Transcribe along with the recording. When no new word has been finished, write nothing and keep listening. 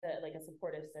like a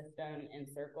supportive system and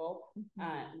circle.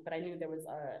 But I knew there was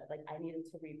I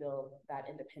needed to rebuild that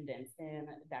independence and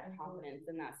that confidence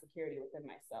and that security within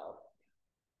myself.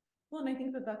 Well, and I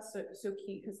think that that's so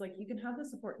key, because like you can have the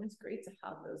support, and it's great to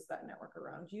have that network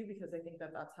around you, because I think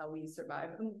that that's how we survive.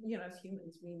 And as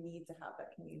humans, we need to have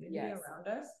that community around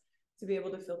us to be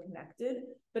able to feel connected.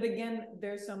 But again,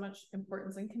 there's so much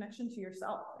importance and connection to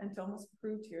yourself, and to almost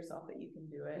prove to yourself that you can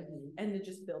do it, and to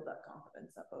just build that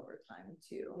confidence up over time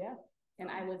too. Yeah. And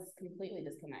I was completely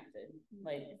disconnected,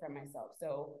 like, from myself.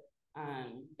 So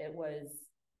it was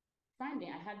I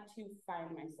had to find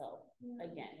myself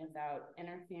again, without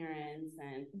interference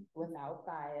and without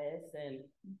bias, and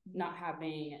not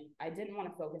having, I didn't want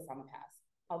to focus on the past,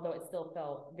 although it still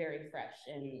felt very fresh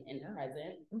and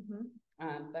present.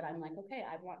 But I'm like, okay,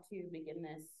 I want to begin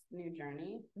this new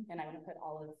journey, and I want to put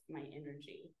all of my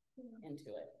energy into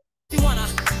it. You wanna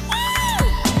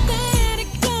let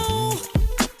it go.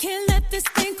 Can't let this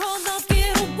thing called love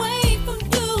get away from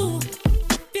you.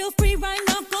 Feel free right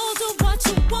now, go do what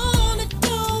you wanna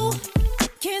do.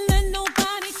 Can't let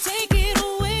nobody take it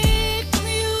away from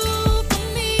you,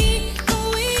 from me,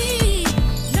 from we.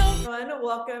 Everyone,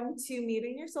 welcome to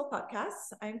Meeting Your Soul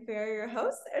podcast. I'm Farah, your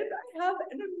host, and I have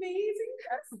an amazing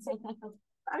guest.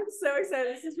 I'm so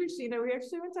excited. This is Rashina. We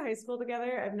actually went to high school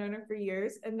together. I've known her for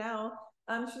years, and now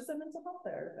she's a mental health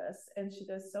therapist, and she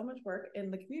does so much work in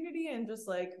the community and just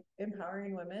like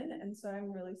empowering women. And so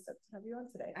I'm really stoked to have you on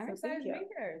today. I'm excited to be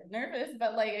here. Nervous,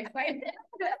 but like excited.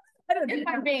 If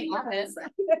I'm being honest.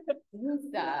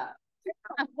 Stop.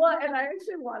 Well, and I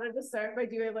actually wanted to start by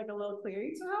doing like a little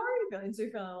clearing. So how are you feeling? So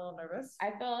you're feeling a little nervous?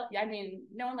 I mean,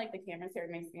 knowing like the cameras here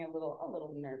makes me a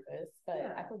little nervous,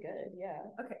 but I feel good. Yeah.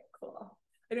 Okay, cool.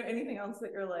 I know anything else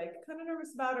that you're like kind of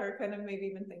nervous about, or kind of maybe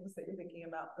even things that you're thinking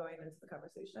about going into the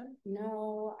conversation?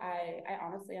 No, I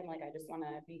honestly, I'm like, I just want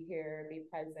to be here, be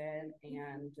present,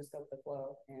 and just go with the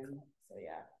flow. And so,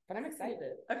 yeah, but I'm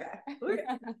excited. Okay.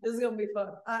 This is going to be fun.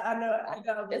 I know. It's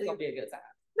going to be a good time.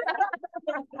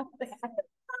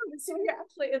 So we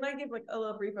actually, and I give like a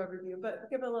little brief overview, but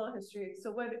give a little history.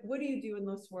 So what do you do in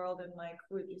this world? And like,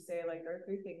 would you say like are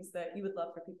 3 things that you would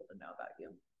love for people to know about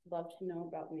you? Love to know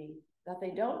about me that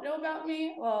they don't know about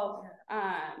me. Well,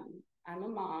 I'm a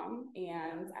mom,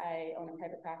 and I own a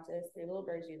private practice, 3 Little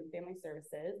Birds Youth and Family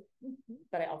Services,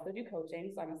 but I also do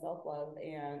coaching. So I'm a self-love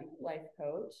and life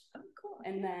coach. Oh, cool.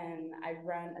 And then I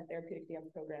run a therapeutic dance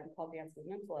program called Dance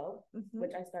Movement Flow,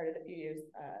 which I started a few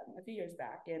years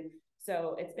back. And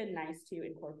so it's been nice to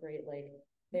incorporate like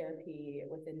therapy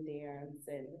within dance,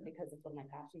 and because it's one of my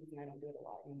passions, and I don't do it a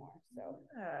lot anymore. So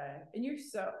and you're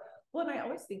so well, and I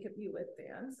always think of you with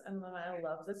dance, and then I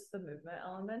love the movement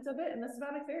element of it, and the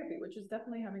somatic therapy, which is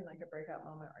definitely having like a breakout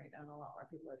moment right now, and a lot more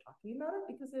people are talking about it,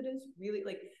 because it is really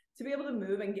like to be able to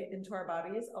move and get into our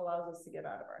bodies allows us to get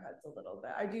out of our heads a little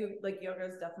bit. I do like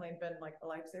yoga has definitely been like a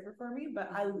lifesaver for me,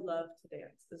 but I love to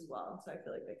dance as well, so I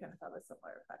feel like they kind of have a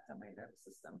similar effect on my nervous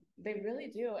system. They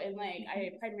really do. And like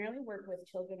I primarily work with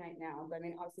children right now, but I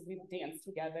mean obviously we've danced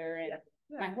together, and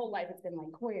my whole life it's been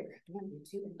like choreographed 1,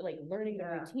 2, like learning the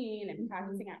routine and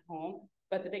practicing at home.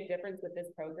 But the big difference with this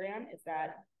program is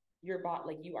that your body,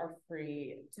 like you are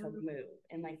free to move,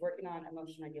 and like working on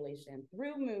emotion regulation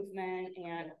through movement,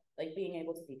 and like being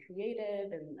able to be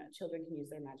creative, and children can use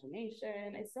their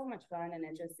imagination. It's so much fun, and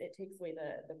it takes away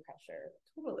the pressure.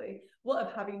 Totally. Well,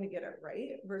 of having to get it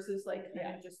right versus like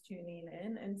kind of just tuning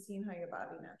in and seeing how your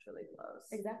body naturally flows.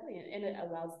 Exactly. And it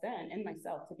allows them and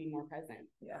myself to be more present.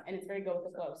 Yeah. And it's very go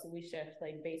with the flow. So we shift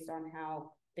like based on how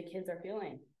the kids are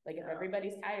feeling. Like if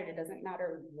everybody's tired, it doesn't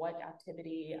matter what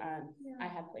activity I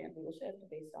have planned. We will shift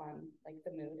based on like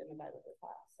the mood and the vibe of the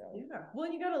class. So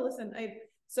well, you got to listen.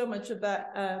 So much of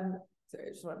that. Sorry, I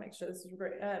just want to make sure this is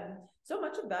great. So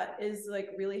much of that is like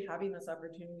really having this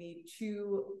opportunity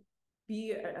to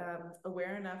be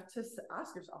aware enough to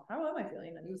ask yourself, how am I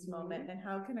feeling in this moment, and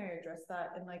how can I address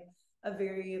that in like a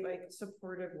very like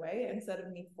supportive way, instead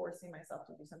of me forcing myself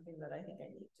to do something that I think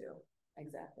I need to.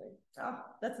 Exactly. Oh,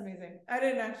 that's amazing. I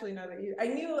didn't actually know that I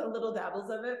knew a little dabbles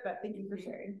of it, but thank you for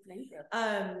sharing. Thank you.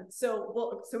 So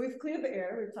we've cleared the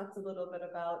air. We've talked a little bit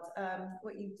about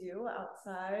what you do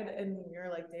outside in your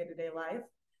like day-to-day life.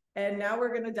 And now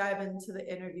we're going to dive into the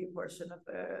interview portion of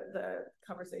the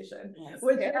conversation. Yes.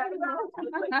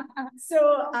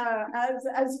 So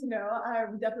as you know,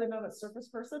 I'm definitely not a surface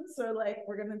person. So like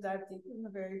we're going to dive deep in the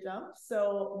very jump.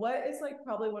 So what is like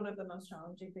probably one of the most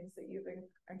challenging things that you've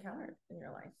encountered in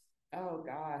your life? Oh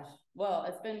gosh. Well,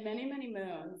 it's been many, many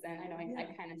moons, and I know I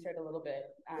kind of shared a little bit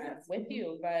with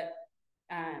you, but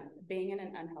being in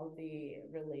an unhealthy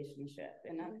relationship,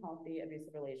 an unhealthy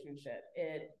abusive relationship,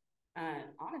 it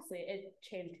honestly, it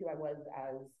changed who I was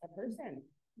as a person.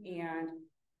 And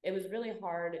it was really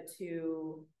hard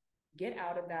to get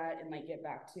out of that and like get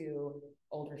back to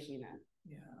older Sheena.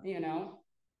 Yeah. You know?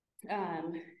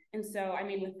 Um, and so I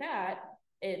mean with that,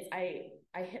 it's I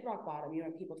hit rock bottom. You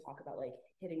know, people talk about like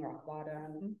hitting rock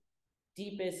bottom,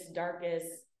 deepest, darkest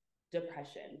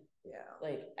depression. Yeah.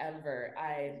 Like ever.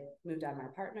 I moved out of my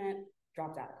apartment,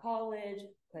 dropped out of college,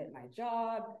 quit my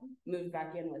job, moved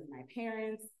back in with my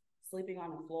parents, sleeping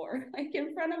on the floor, like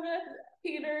in front of a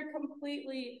heater,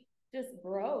 completely just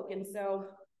broke. And so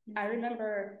I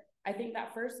remember, I think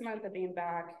that first month of being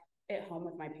back at home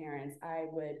with my parents, I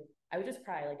would just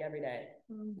cry like every day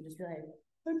and just be like,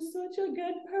 I'm such a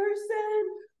good person.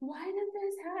 Why did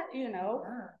this happen? You know?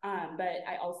 But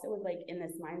I also was like in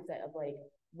this mindset of like,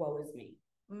 woe is me.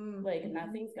 Like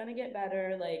nothing's gonna get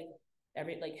better. Like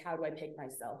how do I pick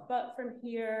myself up from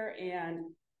here? And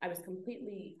I was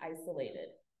completely isolated.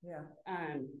 Yeah.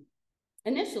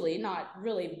 Initially, not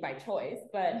really by choice,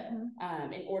 but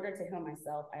in order to heal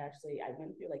myself, I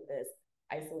went through like this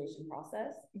isolation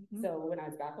process. So when I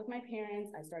was back with my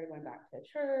parents, I started going back to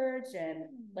church, and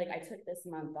like I took this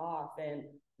month off and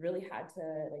really had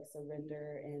to like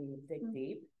surrender and dig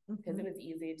deep, because it was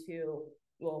easy to,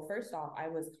 well, first off, I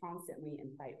was constantly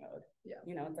in fight mode. Yeah.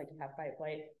 You know, it's like you have fight,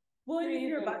 flight. Well,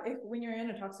 when you're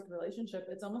in a toxic relationship,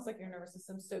 it's almost like your nervous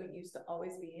system's so used to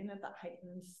always being at that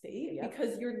heightened state,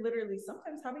 because you're literally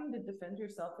sometimes having to defend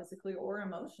yourself physically or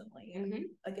emotionally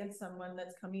against someone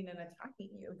that's coming and attacking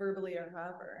you verbally or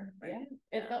however. Right?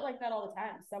 Yeah. It felt like that all the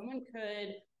time. Someone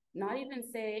could not even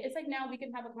say, it's like now we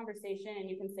can have a conversation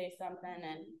and you can say something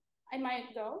and I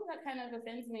might go, that kind of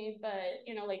offends me, but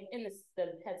you know, like in the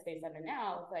headspace I'm in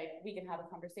now, like we can have a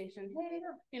conversation. Hey,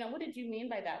 you know, what did you mean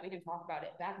by that? We can talk about it.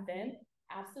 Back then,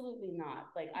 absolutely not.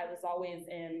 Like I was always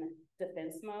in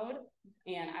defense mode,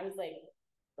 and I was like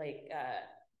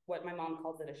what my mom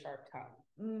calls it, a sharp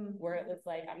tongue, where it was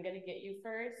like, I'm gonna get you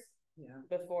first,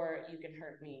 before you can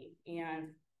hurt me. And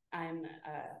I'm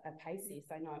a Pisces,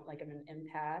 so I know like I'm an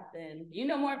empath, and you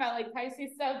know more about like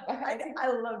Pisces stuff. But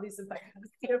I love these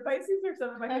Pisces. Pisces are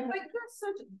some of my favorite. Like they're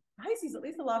such Pisces. At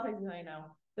least a lot of Pisces I know,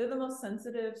 they're the most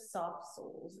sensitive, soft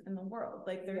souls in the world.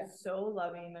 Like they're so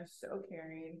loving, they're so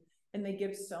caring, and they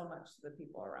give so much to the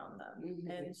people around them.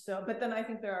 And so, but then I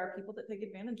think there are people that take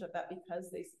advantage of that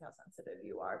because they see how sensitive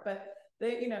you are. But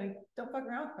they, you know, don't fuck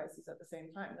around with Pisces at the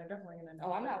same time. They're definitely gonna know.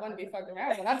 Oh, I'm not one to be fucked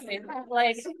around, but I'm saying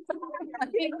like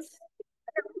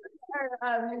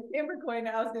Amber Coyne,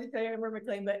 I was gonna say Amber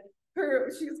McLean, but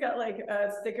she's got like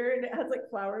a sticker and it has like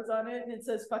flowers on it and it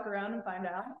says fuck around and find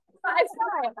out. I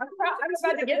saw it. I'm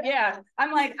about to get,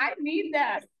 I'm like, I need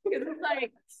that, because it's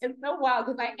like, it's so wild,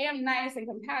 because I am nice and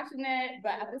compassionate,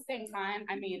 but at the same time,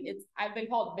 I mean, I've been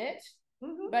called bitch,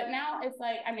 but now it's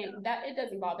like, I mean, that it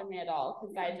doesn't bother me at all,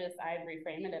 because I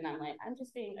reframe it and I'm like, I'm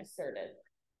just being assertive.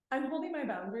 I'm holding my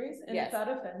boundaries, and if that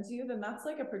offends you, then that's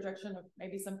like a projection of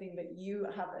maybe something that you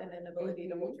have an inability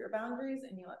to hold your boundaries,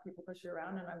 and you let people push you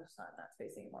around, and I'm just not in that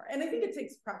space anymore. And I think it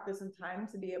takes practice and time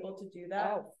to be able to do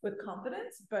that with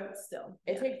confidence, but still.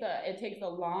 It takes a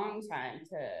long time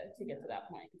to get to that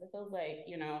point, because it feels like,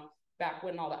 you know, back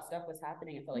when all that stuff was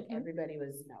happening, it felt like everybody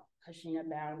was, you know, pushing a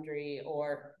boundary,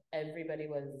 or everybody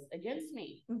was against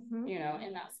me, you know,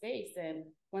 in that space. And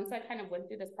once I kind of went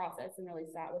through this process and really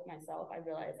sat with myself, I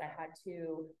realized I had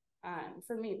to,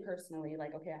 for me personally,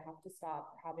 like, okay, I have to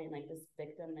stop having like this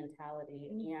victim mentality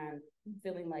and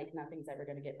feeling like nothing's ever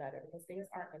going to get better, because things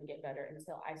aren't going to get better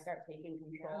until I start taking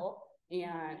control.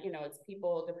 And, you know,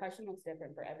 depression looks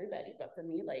different for everybody, but for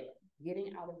me, like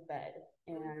getting out of bed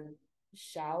and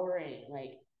showering,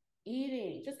 like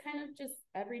eating, just kind of just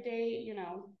everyday, you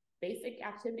know, basic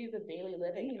activities of daily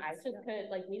living. I just could,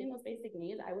 like, meeting those basic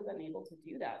needs, I was unable to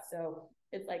do that. So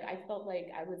it's like, I felt like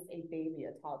I was a baby,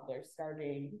 a toddler,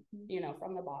 starting, you know,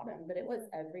 from the bottom. But it was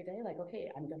every day, like,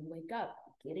 okay, I'm going to wake up,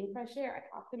 getting fresh air.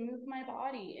 I have to move my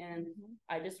body. And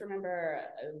I just remember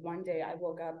one day I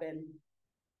woke up and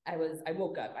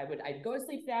I'd go to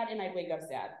sleep sad and I'd wake up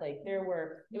sad. Like it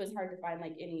was hard to find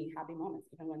like any happy moments,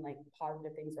 even when like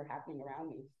positive things were happening around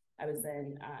me. I was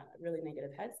in a really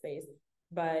negative headspace.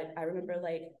 But I remember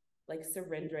like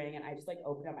surrendering, and I just like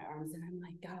opened up my arms and I'm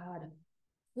like, God,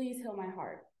 please heal my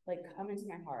heart. Like come into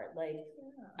my heart, like,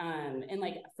 and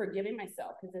like forgiving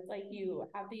myself, because it's like you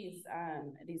have these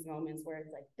moments where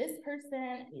it's like this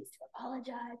person needs to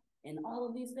apologize and all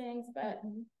of these things, but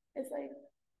it's like,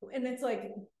 and it's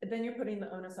like, then you're putting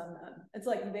the onus on them. It's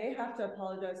like they have to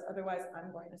apologize, otherwise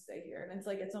I'm going to stay here. And it's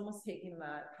like, it's almost taking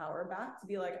that power back to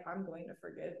be like, I'm going to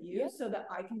forgive you so that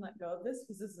I can let go of this,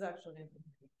 because this is actually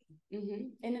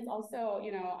And it's also,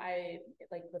 you know, I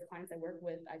like with clients I work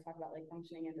with, I talk about like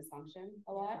functioning and dysfunction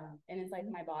a lot. And it's like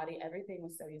my body, everything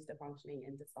was so used to functioning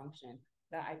in dysfunction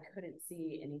that I couldn't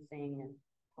see anything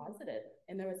positive.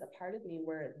 And there was a part of me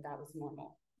where that was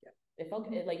normal. It felt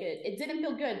like it didn't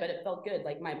feel good, but it felt good.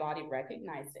 Like my body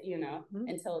recognized it, you know,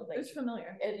 until like it's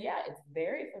familiar. It's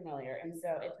very familiar. And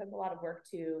so it took a lot of work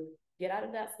to get out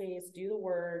of that space, do the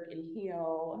work and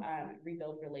heal,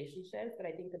 rebuild relationships. But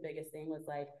I think the biggest thing was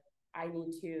like, I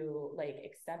need to like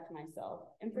accept myself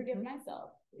and forgive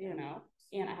myself, you know,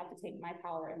 and I have to take my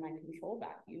power and my control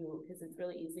back, because it's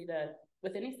really easy to,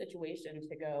 with any situation,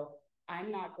 to go,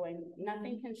 I'm not going,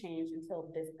 nothing can change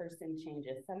until this person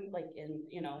changes. Some like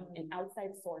an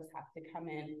outside source has to come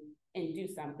in and do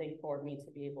something for me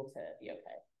to be able to be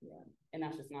okay. Yeah. And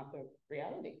that's just not the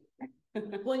reality.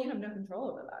 Well, you have no control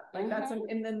over that. Like that's,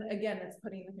 and then again, it's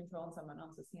putting the control in someone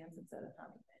else's hands instead of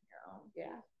having it in your own.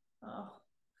 Yeah. Oh.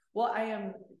 Well,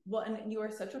 and you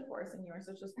are such a force and you are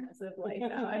such a massive light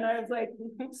now. And I was like,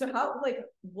 so how long do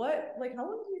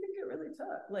you think it really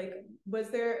took? Like, was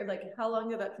there, like, how long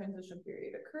did that transition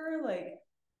period occur? Like,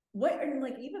 what, and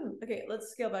like, even, okay,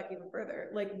 let's scale back even further.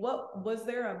 Like, what, was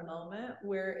there a moment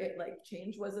where it like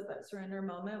changed? Was it that surrender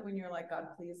moment when you're like, God,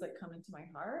 please like come into my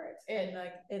heart? And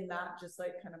like, and that just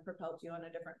like kind of propelled you on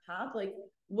a different path? Like,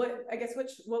 what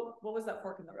was that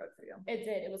fork in the road for you? It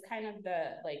did. It was kind of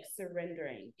the like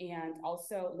surrendering, and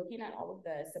also looking at all of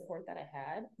the support that I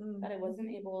had that I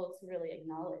wasn't able to really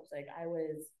acknowledge. Like I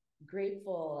was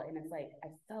grateful, and it's like I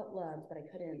felt loved, but I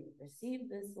couldn't receive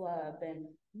this love. And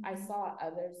I saw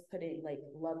others putting, like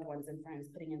loved ones and friends,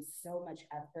 putting in so much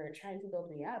effort trying to build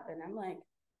me up, and I'm like,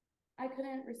 I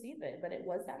couldn't receive it. But it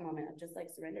was that moment of just like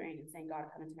surrendering and saying, God,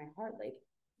 come into my heart, like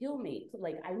heal me,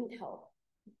 like I need help,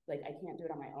 like I can't do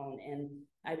it on my own. And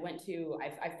I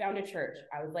found a church.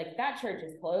 I was like, that church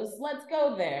is closed, let's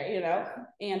go there, you know.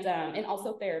 And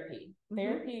also therapy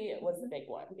was a big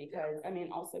one, because I mean,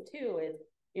 also too, is,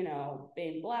 you know,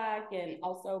 being Black and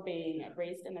also being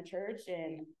raised in the church,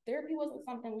 and therapy wasn't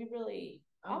something we really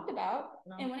talked about.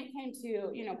 And when it came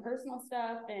to, you know, personal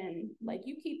stuff, and like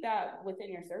you keep that within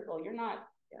your circle, you're not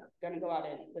going to go out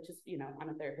and, which is, you know, I'm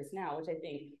a therapist now, which I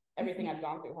think everything I've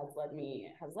gone through has led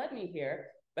me here.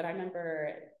 But I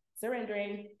remember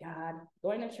surrendering, God,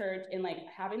 going to church, and like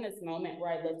having this moment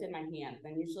where I lifted my hands.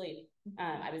 And usually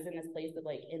I was in this place of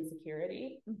like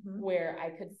insecurity where I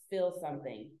could feel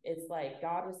something. It's like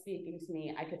God was speaking to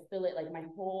me. I could feel it, like my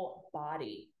whole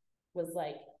body was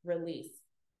like, release.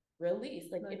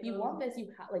 Like if you want this, you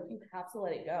have to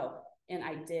let it go. And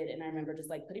I did. And I remember just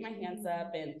like putting my hands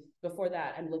up, and before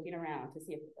that, I'm looking around to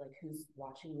see if like who's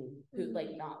watching me, who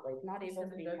like not able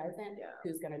to be present,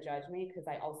 who's gonna judge me, because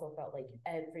I also felt like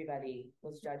everybody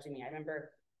was judging me. I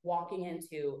remember walking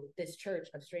into this church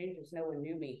of strangers, no one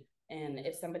knew me, and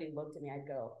if somebody looked at me, I'd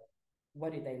go,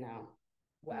 what do they know?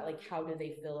 Well, like how do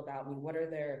they feel about me? What are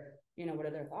their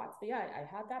thoughts? But yeah, I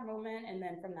had that moment, and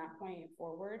then from that point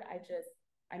forward,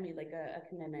 I made like a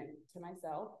commitment to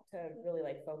myself to really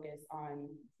like focus on,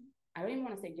 I don't even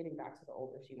want to say getting back to the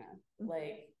older Sheena,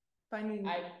 like finding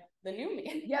the new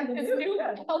me, the new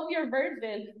healthier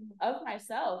version of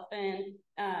myself. And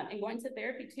going to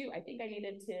therapy too. I think I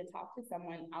needed to talk to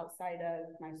someone outside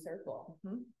of my circle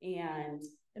and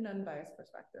an unbiased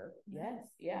perspective. Yes,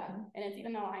 yeah. And it's,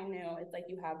 even though I knew, it's like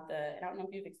you have I don't know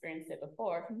if you've experienced it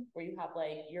before, where you have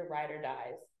like your ride or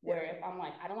dies, where if I'm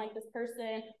like, I don't like this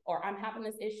person, or I'm having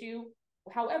this issue,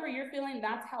 however you're feeling,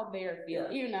 that's how they're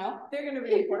feeling, you know? They're going to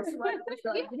reinforce what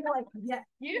you're like,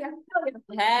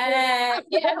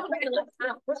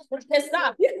 pissed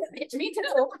off. Bitch, me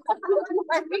too.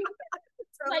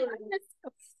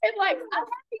 It's like,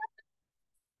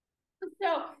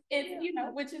 so it's, you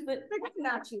know, which is they're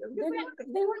not you. They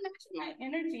were matching my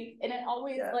energy, and it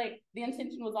always like the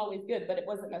intention was always good, but it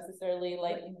wasn't necessarily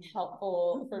like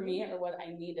helpful for me or what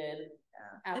I needed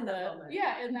in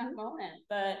that moment.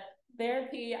 But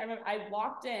therapy, I remember I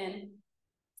walked in,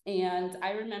 and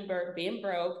I remember being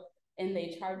broke, and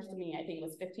they charged me, I think it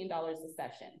was $15 a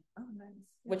session. Oh, nice.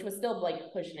 Which was still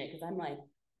like pushing it, because I'm like,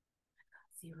 I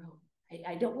got zero.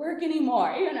 I don't work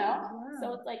anymore, you know?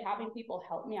 So it's like having people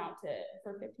help me out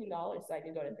for $15 so I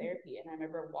could go to therapy. And I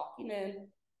remember walking in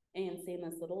and seeing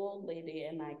this little old lady,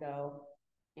 and I go,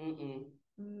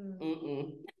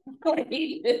 like,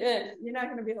 you're not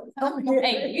gonna be able to help me.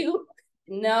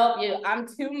 I'm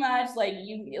too much, like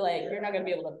you're not gonna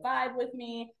be able to vibe with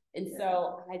me. And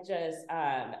so I just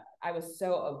I was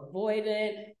so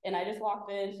avoidant, and I just walked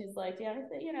in. She's like, yeah,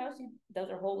 you know, she does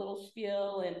her whole little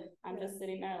spiel, and I'm just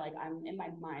sitting there like, I'm in my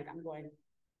mind, I'm going,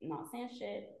 not saying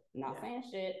shit.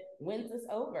 When's this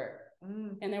over?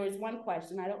 And there was one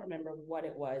question, I don't remember what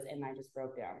it was, and I just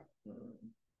broke down.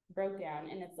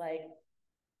 And it's like,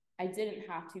 I didn't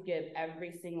have to give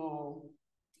every single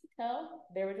detail.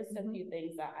 There were just a few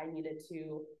things that I needed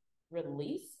to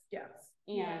release. Yes.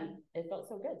 And it felt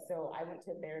so good. So I went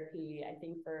to therapy, I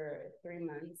think, for 3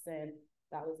 months, and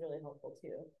that was really helpful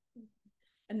too.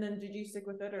 And then did you stick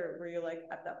with it, or were you like,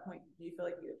 at that point, do you feel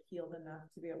like you had healed enough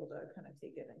to be able to kind of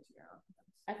take it into your own hands?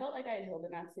 I felt like I had healed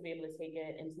enough to be able to take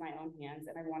it into my own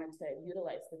hands, and I wanted to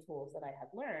utilize the tools that I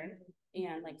had learned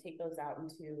and like take those out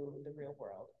into the real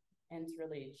world and to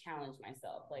really challenge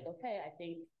myself. Like, okay, I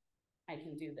think I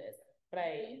can do this. But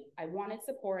I wanted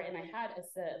support, and I had a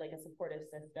supportive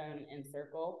system in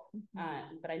Circle,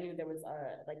 but I knew there was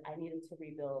I needed to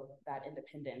rebuild that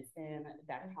independence and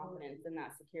that confidence and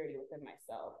that security within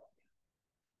myself.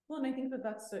 Well, and I think that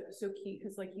that's so key,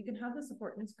 because like you can have the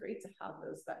support, and it's great to have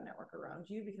that network around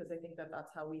you, because I think that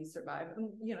that's how we survive.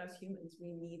 And as humans,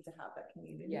 we need to have that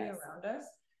community around us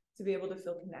to be able to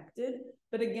feel connected.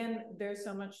 But again, there's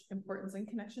so much importance in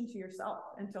connection to yourself,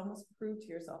 and to almost prove to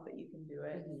yourself that you can do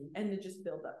it, and to just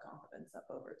build that confidence up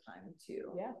over time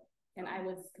too. Yeah. And I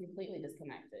was completely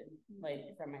disconnected,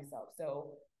 from myself.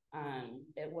 So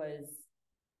it was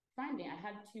I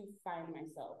had to find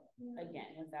myself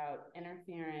again, without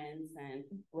interference and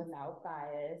without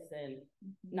bias, and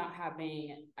not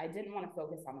having, I didn't want to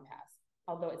focus on the past,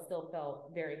 although it still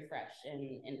felt very fresh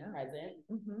and present.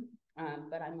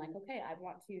 But I'm like, okay, I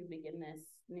want to begin this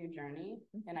new journey,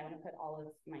 and I want to put all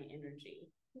of my energy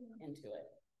into it.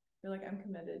 You're like, I'm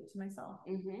committed to myself,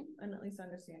 and at least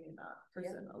understanding that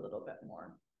person a little bit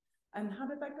more. And how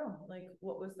did that go? Like,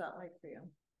 what was that like for you?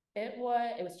 It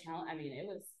was challenging. I mean, it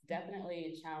was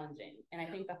definitely challenging. And I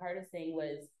think the hardest thing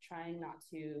was trying not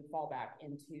to fall back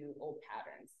into old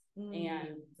patterns.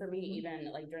 And for me,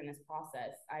 even during this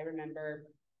process, I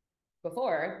remember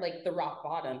before, the rock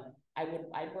bottom,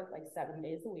 I'd work 7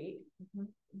 days a week,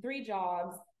 3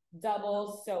 jobs,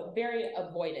 doubles. So very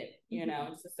avoidant,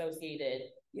 just associated.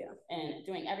 Yeah. And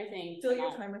doing everything. Fill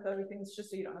your time with other things,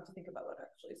 just so you don't have to think about what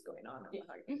actually is going on and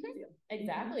how you feel.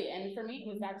 Exactly. And for me, it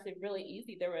was actually really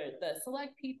easy. There were the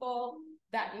select people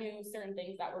that knew certain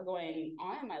things that were going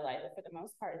on in my life. But for the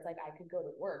most part, it's like I could go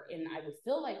to work and I would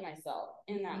feel like myself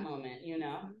in that moment,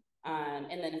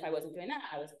 and then if I wasn't doing that,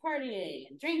 I was partying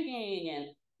and drinking and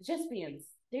just being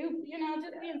stupid,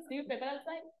 being stupid. But I was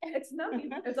like, it's nothing.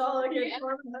 It's all like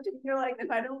you're like,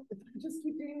 if I just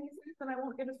keep doing these things, then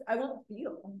I won't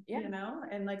feel,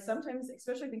 and sometimes,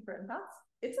 especially I think for empaths,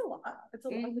 it's a lot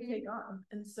to take on.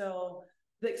 And so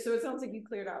so it sounds like you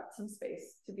cleared out some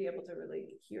space to be able to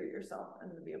really hear yourself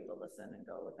and to be able to listen and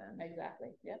go within. Exactly.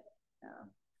 Yep. Yeah.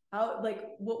 How,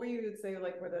 what were you would say,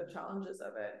 were the challenges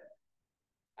of it?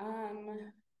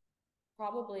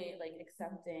 Probably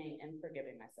accepting and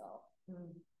forgiving myself,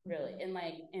 really,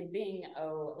 and being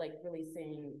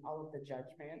releasing all of the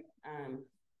judgment,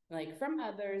 from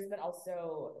others, but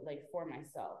also for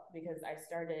myself, because I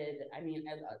started. I mean,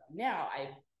 now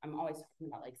I'm always talking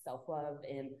about self-love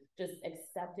and just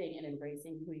accepting and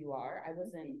embracing who you are. I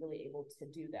wasn't really able to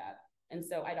do that, and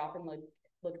so I'd often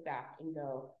look back and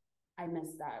go, I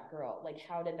miss that girl.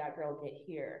 How did that girl get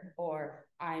here? Or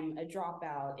I'm a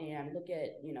dropout, and look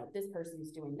at, this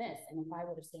person's doing this. And if I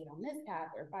would have stayed on this path,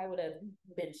 or if I would have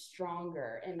been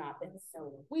stronger and not been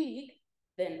so weak,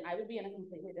 then I would be in a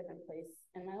completely different place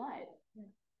in my life. Yeah.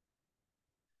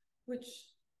 Which,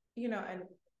 and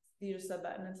you just said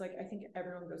that, and it's like, I think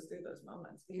everyone goes through those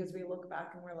moments, because we look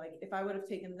back and we're like, if I would have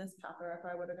taken this path, or if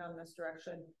I would have gone this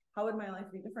direction, how would my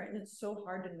life be different? And it's so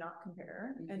hard to not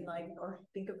compare and or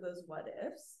think of those what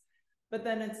ifs. But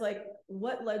then it's like,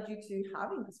 what led you to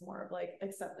having this more of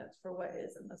acceptance for what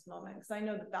is in this moment? Because I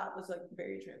know that was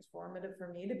very transformative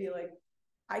for me to be like,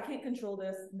 I can't control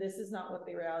this. This is not what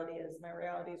the reality is. My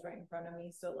reality is right in front of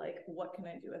me. So what can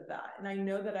I do with that? And I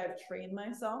know that I've trained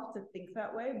myself to think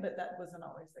that way, but that wasn't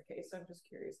always the case. So I'm just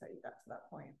curious how you got to that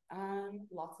point.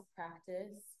 Lots of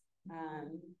practice,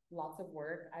 lots of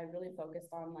work. I really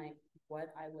focused on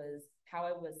how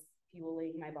I was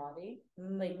fueling my body,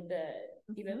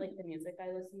 even the music I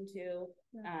listened to,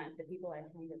 the people I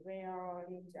hung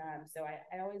around. So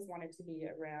I always wanted to be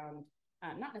around.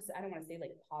 Not necessarily, I don't want to say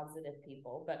positive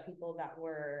people, but people that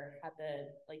had the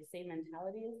same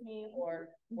mentality as me, or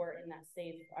were in that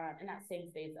same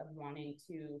space of wanting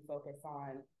to focus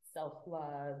on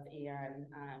self-love and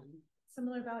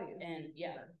similar values. And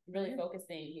really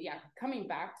focusing, coming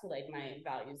back to my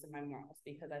values and my morals,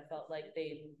 because I felt like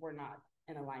they were not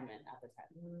in alignment at the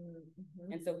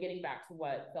time. And so getting back to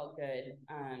what felt good,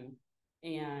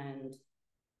 and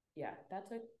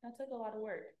that took a lot of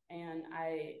work. And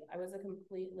I was a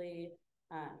completely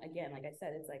again, like I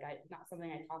said, it's like not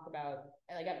something I talk about,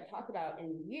 like I've talked about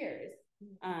in years.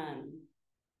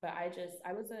 But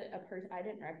I was a person, I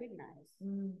didn't recognize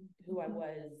who I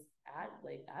was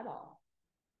at all.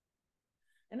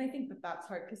 And I think that that's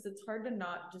hard because it's hard to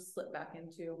not just slip back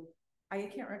into, I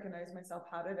can't recognize myself.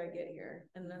 How did I get here?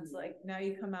 And then it's like, now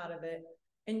you come out of it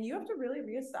and you have to really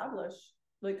reestablish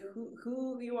like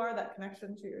who you are, that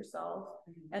connection to yourself,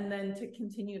 and then to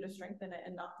continue to strengthen it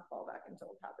and not to fall back into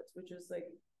old habits, which is like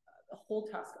a whole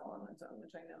task all on its own,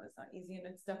 which I know is not easy. And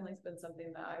it's definitely been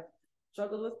something that I've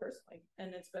struggled with personally.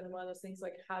 And it's been one of those things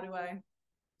like, how do I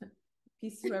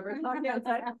peace to whoever talking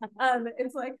outside?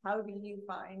 It's like, how do you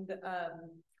find,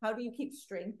 how do you keep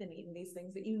strengthening these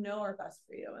things that you know are best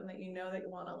for you and that you know that you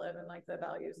want to live in, like the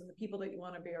values and the people that you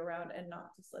want to be around, and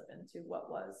not to slip into what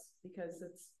was, because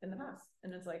it's in the past.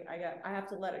 And it's like, I have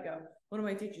to let it go. One of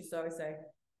my teachers always say,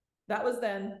 that was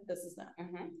then, this is now.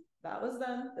 That was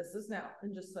then, this is now.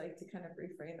 And just like to kind of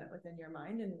reframe it within your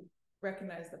mind and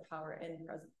recognize the power in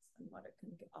presence and what it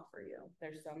can offer you.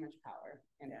 There's so much power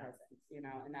in presence, you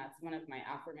know, and that's one of my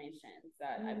affirmations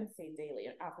that I would say daily.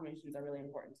 Affirmations are really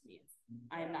important to me.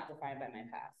 I am not defined by my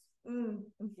past.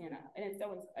 You know, and it's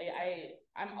so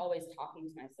I'm always talking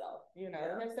to myself, you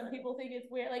know. There's some people think it's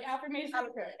weird, like affirmation,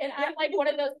 and I'm like one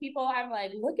of those people. I'm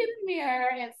like, look in the mirror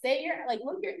and say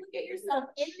look at yourself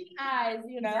in the eyes,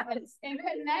 you know, and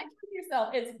connect with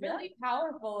yourself. It's really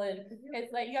powerful, and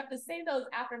it's like you have to say those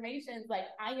affirmations like,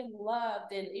 I am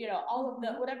loved, and you know, all of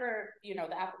the whatever, you know,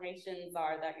 the affirmations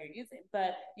are that you're using.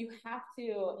 But you have to,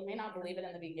 you may not believe it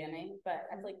in the beginning, but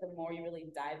I feel like the more you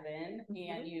really dive in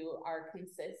and you are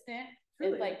consistent,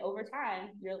 it's like over time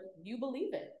you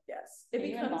believe it. Yes, it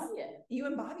becomes, you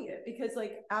embody it because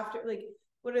like after, like,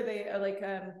 what are they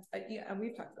yeah, and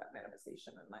we've talked about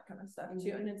manifestation and that kind of stuff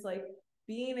too. And it's like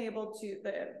being able to,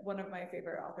 one of my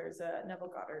favorite authors, Neville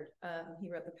Goddard, he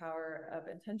wrote The Power of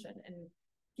Intention, and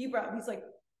he's like,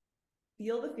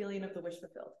 feel the feeling of the wish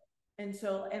fulfilled. And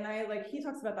so, and I like, he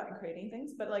talks about that in creating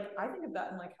things, but like, I think of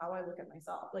that in like how I look at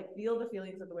myself, like feel the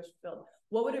feelings of the wish fulfilled.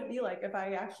 What would it be like if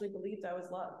I actually believed I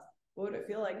was loved? What would it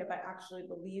feel like if I actually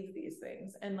believe these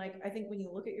things? And like, I think when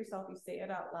you look at yourself, you say it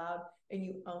out loud and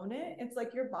you own it, it's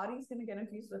like your body's going to get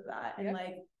infused with that. And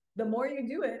like, the more you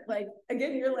do it, like,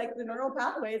 again, you're like the neural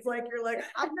pathways, like, you're like,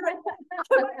 how can I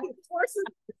force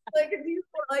it? Like, if you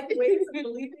were like ways of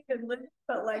believing and living,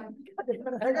 but like, I'm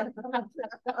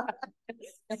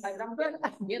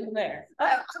getting there.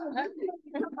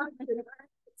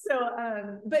 So,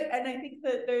 but, and I think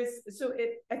that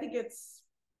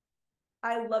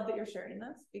I love that you're sharing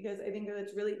this, because I think that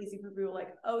it's really easy for people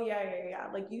like, oh yeah.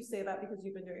 Like you say that because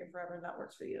you've been doing it forever and that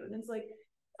works for you. And it's like,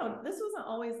 no, this wasn't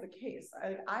always the case.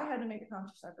 I had to make a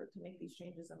conscious effort to make these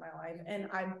changes in my life, and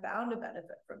I'm bound to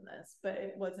benefit from this, but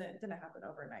it didn't happen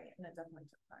overnight, and it definitely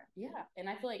took time. Yeah. And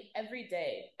I feel like every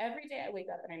day I wake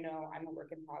up and I know I'm a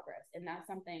work in progress. And that's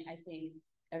something I think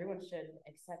everyone should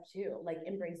accept too, like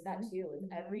embrace that too. Is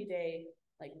every day,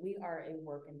 like, we are a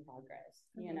work in progress,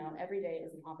 you know, every day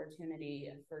is an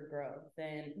opportunity for growth.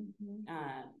 And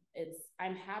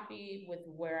I'm happy with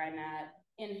where I'm at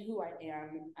and who I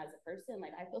am as a person.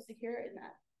 Like, I feel secure in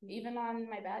that, even on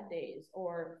my bad days,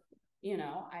 or, you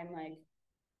know, I'm like,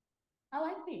 I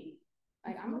like me.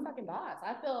 Like, I'm a fucking boss.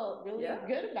 I feel really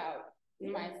good about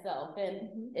myself.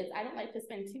 And I don't like to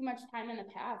spend too much time in the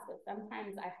past, but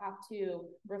sometimes I have to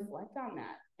reflect on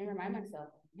that and remind myself,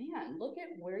 man, look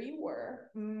at where you were.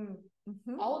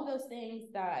 All of those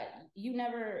things that you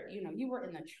never, you know, you were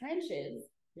in the trenches.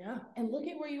 Yeah. And look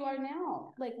at where you are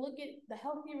now. Like, look at the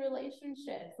healthy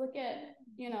relationships. Look at,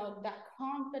 you know, that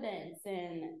confidence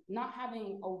and not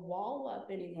having a wall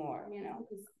up anymore, you know,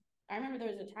 because I remember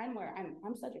there was a time where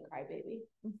I'm such a crybaby.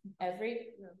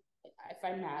 If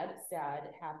I'm mad,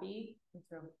 sad, happy,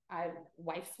 I've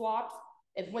wife swapped.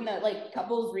 If when the like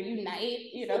couples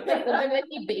reunite, you know, like they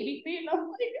keep baby feet, I'm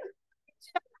like,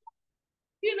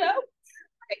 you know,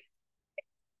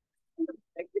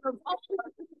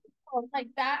 like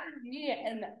that is me.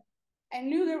 And I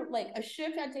knew there like a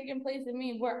shift had taken place in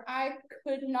me where I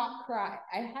could not cry.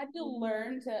 I had to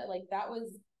learn to, like, that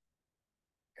was,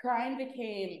 crying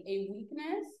became a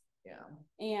weakness. Yeah.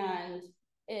 And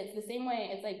it's the same way,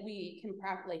 it's like we can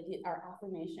practice like our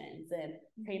affirmations and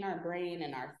train our brain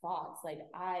and our thoughts. Like,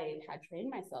 I had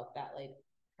trained myself that like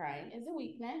crying is a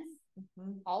weakness.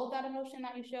 All of that emotion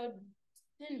that you showed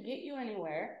didn't get you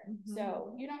anywhere.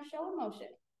 So you don't show emotion.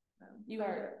 You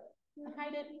are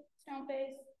hide it, stone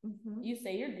face. You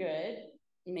say you're good,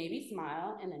 maybe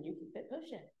smile, and then you keep it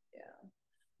pushing. Yeah.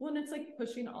 Well, and it's like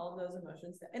pushing all of those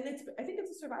emotions down. And I think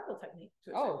it's a survival technique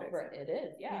to a certain extent. It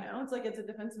is, yeah. You know, it's like, it's a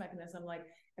defense mechanism. Like,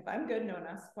 if I'm good, no one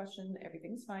asks a question,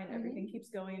 everything's fine, everything keeps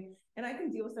going, and I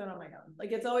can deal with that on my own.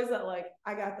 Like, it's always that, like,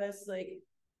 I got this, like,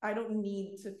 I don't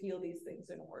need to feel these things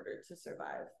in order to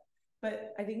survive.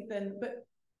 But I think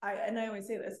I always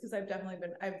say this because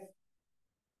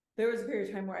there was a period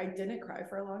of time where I didn't cry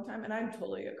for a long time, and I'm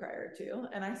totally a crier too.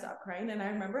 And I stopped crying, and I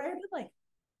remember I had to like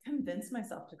convince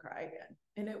myself to cry again.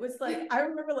 And it was like, I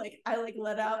remember like, I like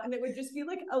let out, and it would just be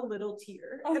like a little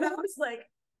tear. And I was like,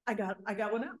 I got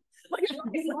one out. Like,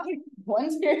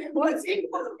 one tear. Like,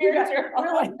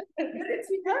 it's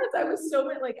because I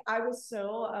was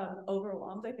so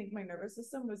overwhelmed. I think my nervous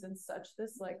system was in such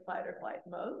this like fight or flight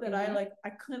mode that I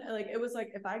couldn't, like, it was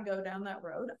like, if I go down that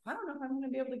road, I don't know if I'm going to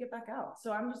be able to get back out.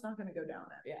 So I'm just not going to go down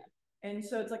it. Yeah. And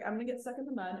so it's like, I'm going to get stuck in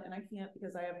the mud, and I can't,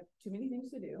 because I have too many things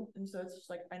to do. And so it's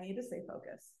just like, I need to stay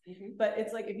focused. But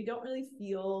it's like, if you don't really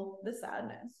feel the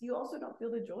sadness, you also don't feel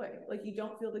the joy. Like, you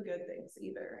don't feel the good things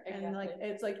either. Exactly. And like,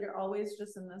 it's like, you're always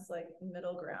just in this like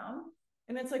middle ground.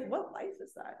 And it's like, what life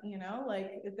is that? You know,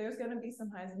 like, there's going to be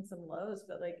some highs and some lows,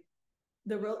 but like,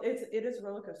 it is a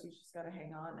roller coaster. You just got to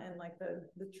hang on, and like the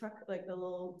truck, like the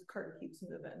little cart keeps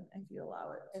moving if you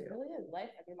allow it to. It really is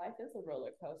life. I mean, life is a roller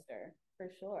coaster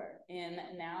for sure. And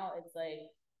now it's like,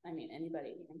 I mean,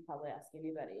 anybody, you can probably ask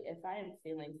anybody, if I am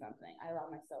feeling something, I allow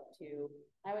myself to,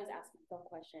 I always ask myself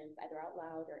questions either out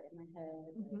loud or in my head.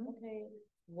 Like, okay,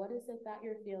 what is it that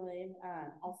you're feeling?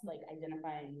 Also like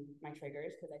identifying my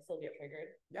triggers, because I still get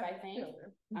triggered by things.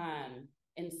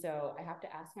 And so I have to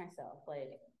ask myself,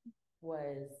 like,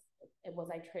 was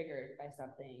I triggered by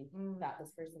something that this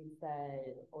person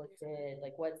said or did?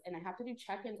 Like, and I have to do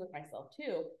check-ins with myself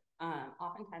too.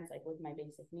 Oftentimes, like with my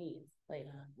basic needs, like,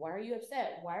 why are you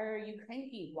upset? Why are you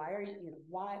cranky? Why are you,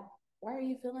 why are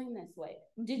you feeling this way?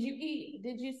 Did you eat?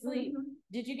 Did you sleep?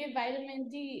 Did you get vitamin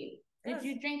D? Did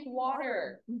you drink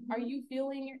water? Are you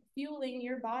fueling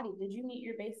your body? Did you meet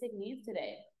your basic needs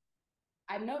today?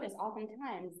 I've noticed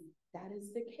oftentimes that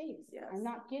is the case. Yes. I'm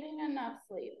not getting enough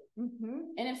sleep.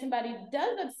 And if somebody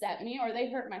does upset me or they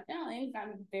hurt my feelings,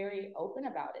 I'm very open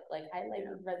about it. Like, I like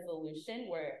resolution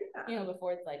where, you know,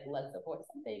 before it's like, let's avoid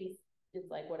some things.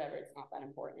 It's like, whatever, it's not that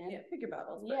important. Yeah, pick your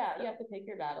battles. Yeah, you have to pick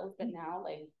your battles. But now,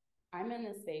 like, I'm in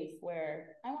this space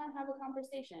where I want to have a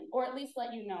conversation, or at least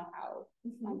let you know how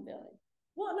I'm feeling.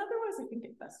 Well, and otherwise I think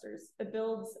it festers. It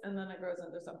builds, and then it grows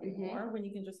into something more when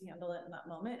you can just handle it in that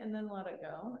moment and then let it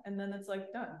go. And then it's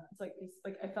like done. It's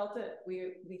like I felt it.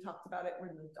 We talked about it. We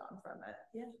moved on from it.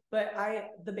 Yeah. But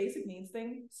the basic needs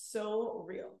thing, so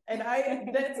real. And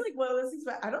that's like one of those things,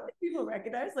 but I don't think people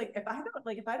recognize, like, if I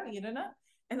don't eat enough.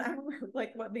 And I remember,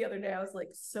 like, the other day I was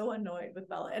like so annoyed with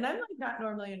Bella, and I'm like not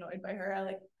normally annoyed by her.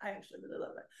 I actually really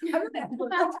love her.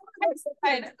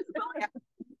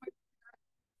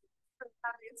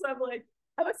 So I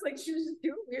was like, she was just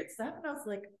doing weird stuff, and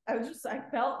I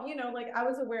felt, you know, like, I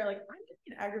was aware, like, I'm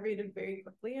getting aggravated very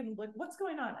quickly, and like, what's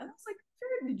going on? And I was like,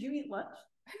 sure, did you eat lunch?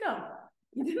 No,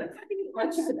 you didn't eat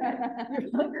lunch today.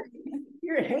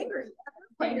 You're hungry.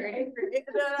 You're angry.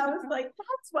 And then I was like,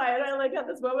 that's why. And I like had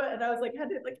this moment, and I was like, I had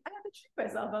to treat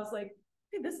myself. I was like,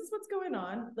 hey, this is what's going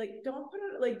on. Like, don't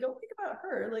think about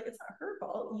her. Like, it's not her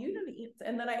fault. You didn't eat.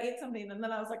 And then I ate something, and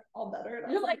then I was like all better.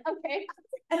 And you're like, okay.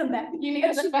 And then you need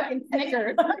the fucking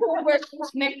Snickers. Where's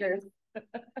Snickers?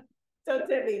 So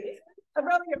Tiffy, I'm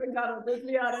probably gonna McDonald's, let's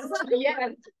be honest.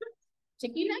 Yes.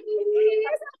 Chicken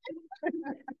nuggets.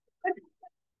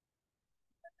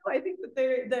 I think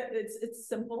that it's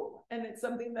simple, and it's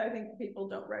something that I think people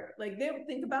don't they don't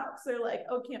think about. So they're like,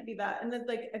 oh, can't be that. And then,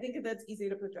 like, I think that's easy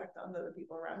to project on the other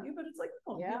people around you, but it's like,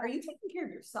 oh, yeah. Are you taking care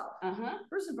of yourself?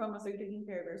 First and foremost, are you taking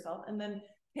care of yourself? And then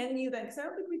can you then, because I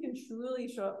don't think we can truly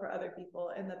show up for other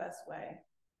people in the best way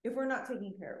if we're not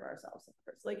taking care of ourselves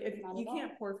first. Like, if you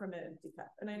can't pour from an empty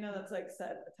cup. And I know that's like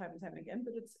said time and time again,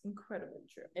 but it's incredibly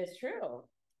true. It's true.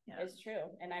 Yeah. It's true.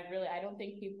 And I don't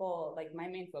think people, like, my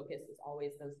main focus is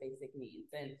always those basic needs.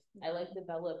 And I like to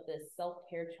develop this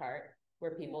self-care chart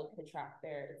where people could track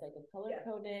it's like a color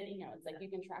coded, you know, it's like you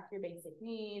can track your basic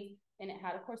needs. And it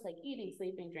had, of course, like eating,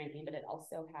 sleeping, drinking, but it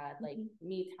also had like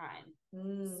me time,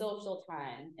 social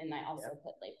time. And I also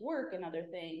put like work and other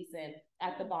things. And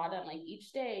at the bottom, like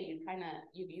each day, you kind of,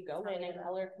 you go in and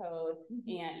color code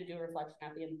and you do a reflection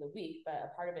at the end of the week. But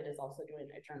a part of it is also doing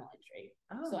a journal entry.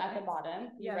 So at the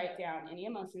bottom, you write down any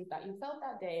emotions that you felt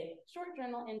that day, short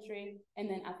journal entry. And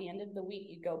then at the end of the week,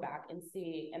 you go back and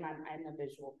see, and I'm a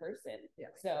visual person.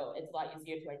 So it's a lot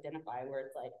easier to identify where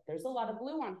it's like, there's a lot of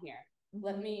blue on here.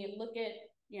 Let me look at,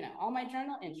 you know, all my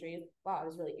journal entries. Wow, I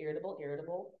was really irritable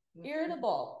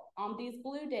on these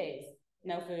blue days.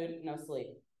 no food, no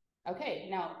sleep. Okay,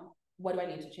 now what do I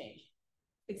need to change?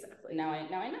 Exactly. Now I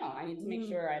know I need to make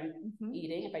sure I'm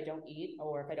eating. If I don't eat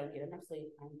or if I don't get enough sleep,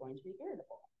 I'm going to be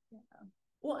irritable. Yeah.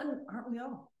 Well, and aren't we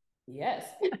all? Yes.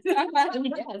 Yes. If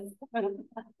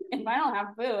I don't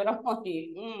have food, I'm like,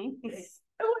 It's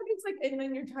like, and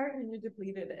then you're tired and you're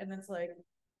depleted, and it's like,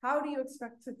 how do you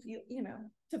expect to feel,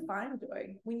 to find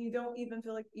joy when you don't even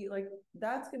feel like eat? Like,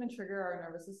 that's going to trigger our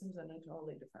nervous systems in a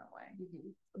totally different way.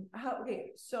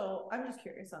 Okay, so I'm just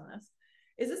curious on this.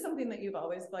 Is this something that you've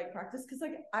always like practiced? Because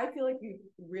like I feel like you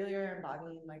really are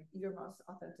embodying like your most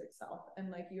authentic self,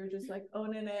 and like you're just like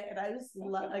owning it, and I just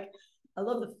love like I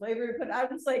love the flavor, but I'm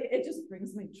just like it just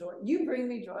brings me joy. You bring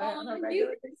me joy on a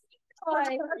regular basis.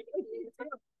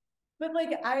 But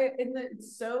like I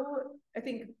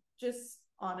think just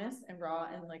honest and raw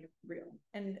and like real.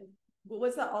 And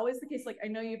was that always the case? Like I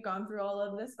know you've gone through all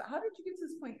of this, but how did you get to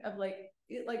this point of like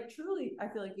truly I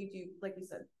feel like you do, like you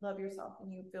said, love yourself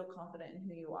and you feel confident in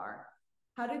who you are.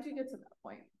 How did you get to that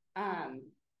point?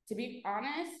 To be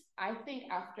honest, I think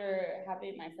after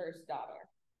having my first daughter.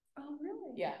 Oh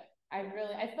really? Yeah. I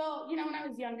felt, when I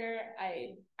was younger,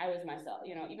 I was myself,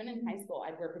 even in high school,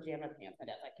 I'd wear pajama pants. My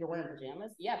dad's like, you're wearing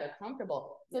pajamas? Yeah, they're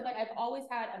comfortable. So like, I've always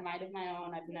had a mind of my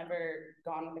own. I've never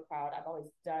gone with the crowd. I've always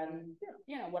done,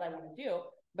 what I want to do.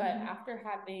 But after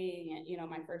having,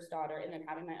 my first daughter and then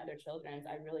having my other children,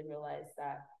 I really realized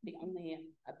that the only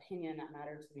opinion that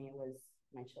mattered to me was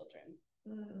my children.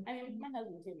 I mean, my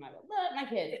husband too, but my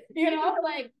kids,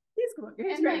 like, he's cool.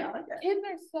 He's great. Like, kids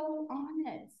are so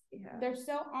honest. Yeah. They're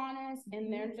so honest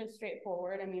and they're just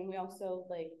straightforward. I mean, we also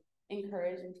like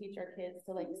encourage and teach our kids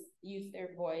to like use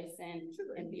their voice and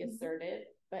be assertive.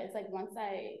 But it's like once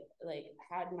I like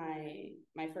had my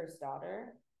first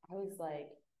daughter, I was like,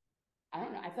 I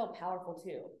don't know, I felt powerful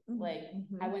too. Like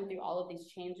I went through all of these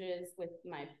changes with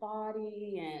my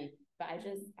body but I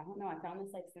don't know, I found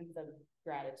this like sense of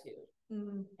gratitude.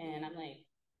 And I'm like,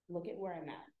 look at where I'm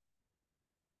at.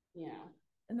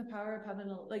 And the power of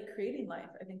having creating life.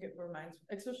 I think it reminds,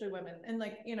 especially women, and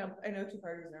like, I know two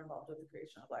parties are involved with the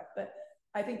creation of life, but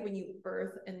I think when you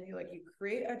birth and you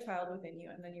create a child within you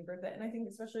and then you birth it. And I think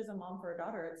especially as a mom for a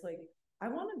daughter, it's like, I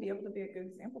want to be able to be a good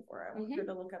example for her. I want her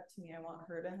to look up to me. I want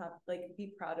her to have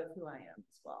be proud of who I am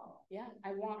as well. Yeah.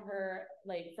 I want her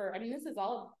this is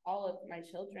all of my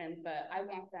children, but I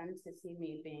want them to see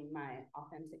me being my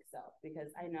authentic self,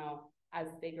 because I know as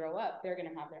they grow up, they're going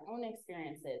to have their own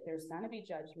experiences. There's going to be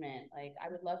judgment. Like I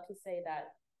would love to say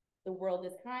that the world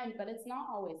is kind, but it's not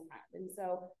always kind. And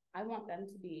so I want them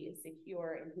to be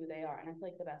secure in who they are. And I feel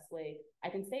like the best way, I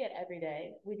can say it every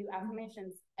day. We do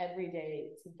affirmations every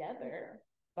day together,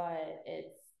 but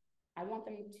I want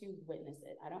them to witness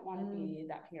it. I don't want to be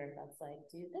that parent that's like,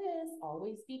 do this,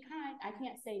 always be kind. I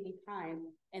can't say be kind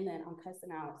and then I'm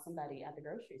cussing out somebody at the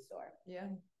grocery store. Yeah.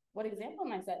 What example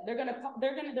am I set? They're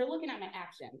looking at my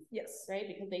actions. Yes. Right?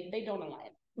 Because they don't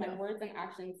align. My words and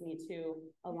actions need to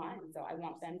align. So I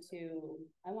want them to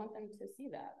see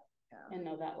that and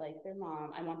know that like their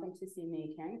mom, I want them to see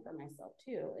me caring for myself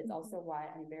too. It's also why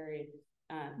I'm very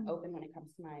open when it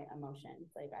comes to my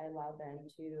emotions. Like I allow them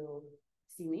to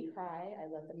see me cry. I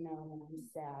let them know when I'm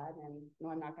sad, and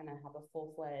no, I'm not going to have a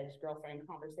full-fledged girlfriend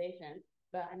conversation,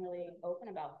 but I'm really open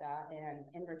about that. And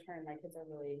in return, my kids are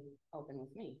really open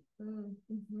with me.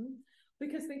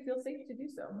 Because they feel safe to do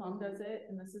so. Mom does it,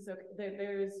 and this is okay.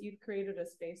 You've created a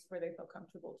space where they feel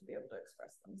comfortable to be able to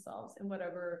express themselves in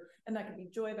whatever, and that could be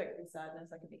joy, that could be sadness,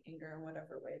 that could be anger, in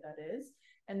whatever way that is.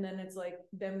 And then it's like,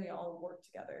 then we all work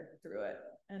together through it,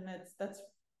 and that's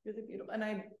really beautiful. And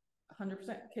I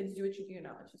 100% kids do what you do,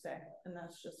 not what you say, and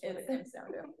that's just what it comes down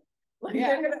to.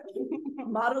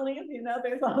 Modeling,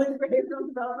 there's all these behavioral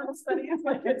development studies,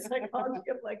 it's psychology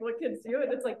of what kids do,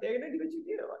 and it's like they're gonna do what you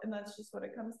do, and that's just what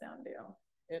it comes down to.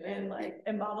 And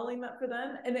modeling that for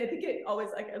them, and I think it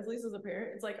always, at least as a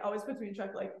parent, it's always puts me in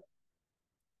check.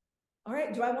 All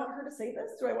right, do I want her to say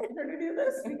this? Do I want her to do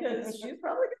this? Because she's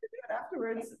probably gonna do it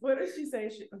afterwards. What does she say?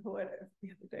 The other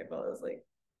day, Bella was like,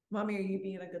 "Mommy, are you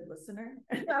being a good listener?"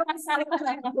 And I was that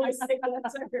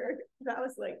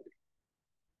was like,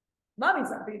 Mommy's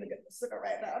not being a good listener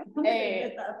right now.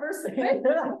 Hey, that first thing.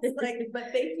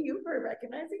 But thank you for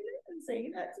recognizing it and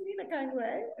saying that to me in a kind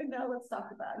way. And now let's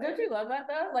talk about it. Don't you love that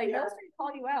though? They'll straight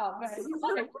call you out, but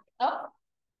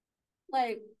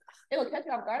it'll catch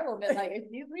you off guard a little bit. If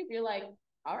you're like,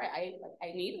 all right,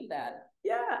 I needed that.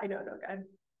 Yeah, I know,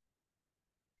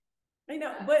 I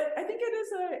know, but I think it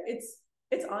is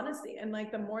it's honesty, and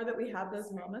the more that we have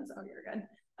those moments, oh, you're good.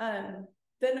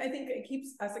 then I think it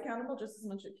keeps us accountable just as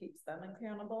much as it keeps them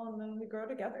accountable, and then we grow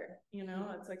together. You know,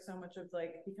 it's like so much of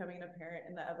like becoming a parent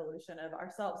and the evolution of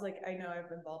ourselves. Like I know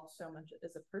I've evolved so much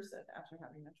as a person after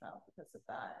having a child because of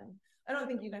that. And I don't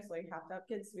think you necessarily have to have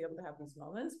kids to be able to have these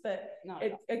moments, but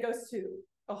it goes to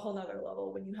a whole nother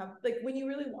level when you have, like, when you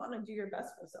really want to do your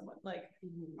best for someone. Like,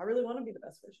 I really want to be the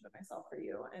best version of myself for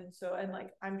you, and so, and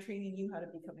like, I'm training you how to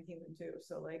become a human too,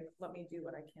 so like, let me do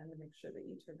what I can to make sure that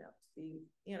you turn out to be,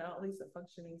 you know, at least a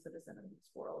functioning citizen in this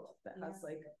world that has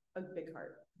like a big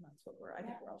heart. And that's what I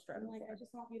think we're all striving like, for. I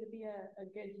just want you to be a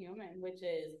good human, which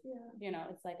is, you know,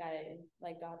 it's like I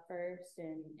like God first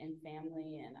and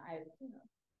family, and I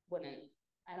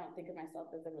I don't think of myself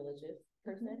as a religious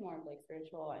person, more of like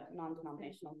spiritual and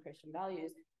non-denominational Christian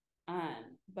values.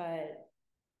 But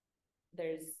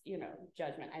there's, you know,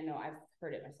 judgment. I know I've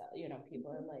heard it myself. You know,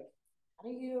 people are like, how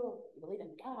do you believe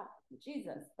in God,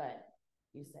 Jesus? But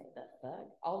you say the fuck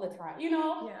all the time, you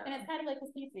know? And it's kind of like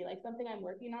this piece, like something I'm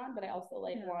working on, but I also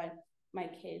like want my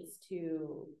kids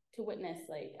to witness,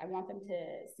 like, I want them to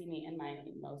see me in my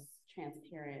most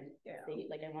transparent state.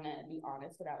 Like, I want to be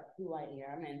honest about who I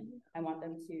am, and I want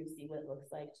them to see what it looks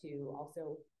like to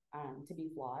also to be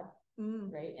flawed,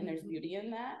 right? And there's beauty in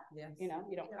that. You know,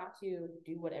 you don't have to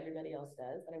do what everybody else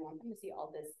does, but I want them to see all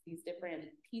these different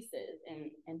pieces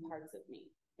and parts of me,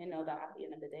 and know that at the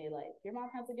end of the day, like, your mom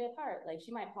has a good heart. Like,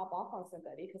 she might pop off on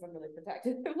somebody because I'm really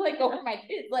protective, like, over my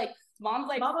kids. Like, mom's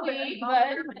like, but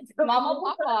mom will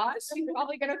pop off. She's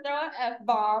probably gonna throw an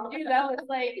F-bomb. You know, it's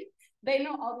like they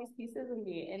know all these pieces of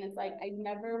me, and it's like I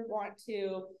never want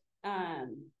to. I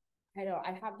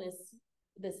have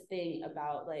this thing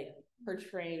about like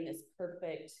portraying this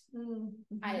perfect.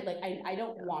 I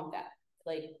don't want that.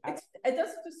 Like, it does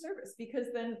a disservice, because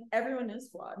then everyone is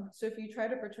flawed. So if you try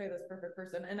to portray this perfect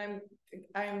person, and I'm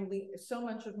so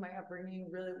much of my upbringing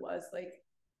really was like,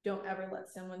 don't ever let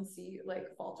someone see you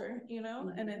like falter, you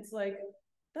know. And it's like,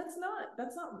 that's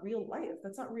not real life,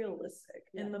 that's not realistic.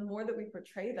 And the more that we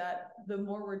portray that, the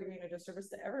more we're doing a disservice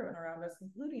to everyone around us,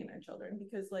 including our children,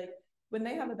 because like, when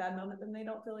they have a bad moment, then they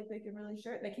don't feel like they can really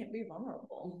share it. They can't be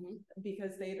vulnerable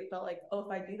because they felt like, oh,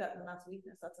 if I do that, then that's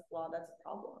weakness, that's a flaw, that's a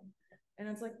problem. And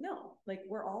it's like, no, like,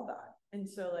 we're all that. And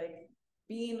so like,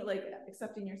 being like,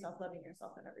 accepting yourself, loving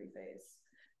yourself in every phase.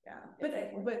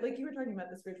 But like, you were talking about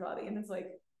the spirituality, and it's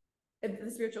like,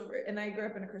 the spiritual, and I grew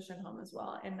up in a Christian home as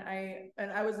well, and I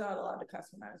was not allowed to cuss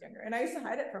when I was younger, and I used to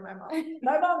hide it from my mom.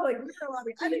 My mom, like,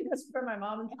 I didn't cuss from my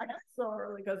mom, and I still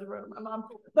really cuss from my mom,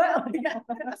 but like, I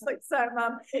was like, sorry,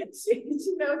 mom, she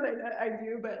knows I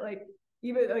do, but like,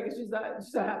 even like, she's not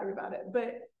happy about it.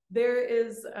 But there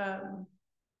is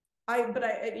I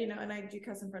you know, and I do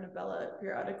cuss in front of Bella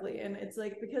periodically, and it's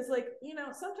like, because like, you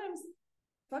know, sometimes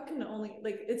fucking only,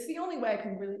 like, it's the only way I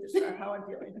can really describe how I'm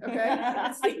feeling. Okay.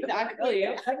 Exactly.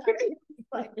 I can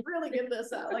like really get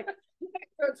this out. Like,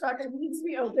 the truck needs to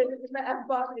be open, and the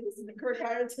F-bomb is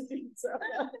required to do so.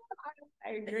 I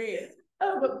agree.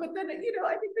 But then, you know,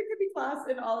 I think there could be class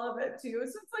in all of it too.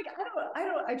 So it's like,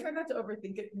 I try not to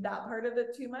overthink it, that part of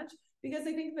it too much, because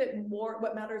I think that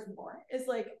what matters more is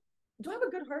like, do I have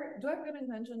a good heart? Do I have good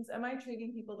intentions? Am I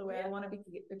treating people the way I want to be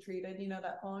treated? You know,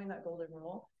 that following that golden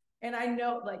rule. And I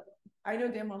know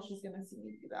damn well she's going to see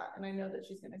me do that. And I know that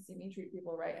she's going to see me treat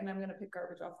people right. And I'm going to pick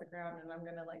garbage off the ground, and I'm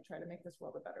going to like try to make this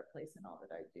world a better place in all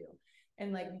that I do.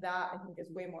 And like, that I think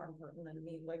is way more important than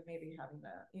me, like, maybe having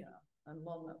that, you know, a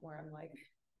moment where I'm like,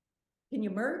 can you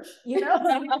merge? You know?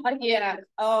 Yeah.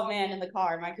 Oh man, in the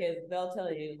car, my kids, they'll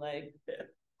tell you, like,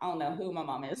 I don't know who my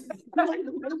mom is.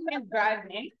 Drive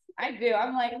me. I do.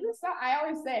 I'm like, I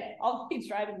always say, I'll be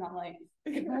driving, and I'm like,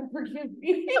 God forgive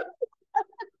me.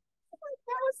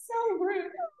 That was so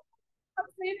rude. I'm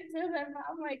saying it to them.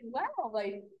 I'm like, wow,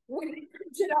 like, when you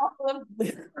did all of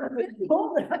this,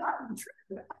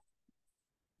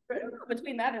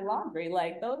 between that and laundry,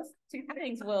 like, those two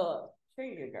things will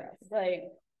trigger your girls. Like,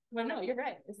 but no, you're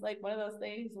right. It's like one of those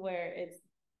things where it's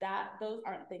that those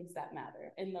aren't things that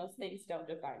matter, and those things don't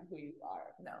define who you are.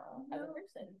 As a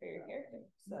person, for your character.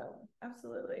 So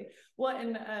absolutely. Well,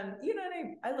 and you know,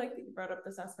 and I like that you brought up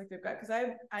this aspect of God, because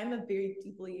I'm a very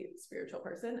deeply spiritual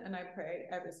person, and I pray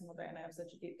every single day, and I have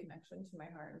such a deep connection to my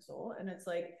heart and soul, and it's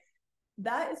like,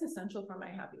 that is essential for my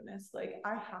happiness. Like,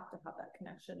 I have to have that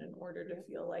connection in order to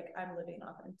feel like I'm living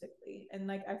authentically. And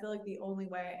like, I feel like the only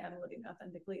way I am living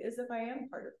authentically is if I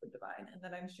am part of the divine, and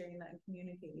that I'm sharing that and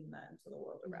communicating that into the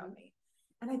world around me.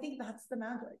 And I think that's the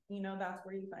magic, you know, that's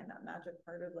where you find that magic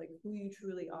part of like who you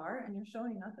truly are, and you're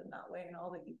showing up in that way in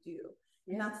all that you do.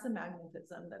 And that's the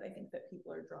magnetism that I think that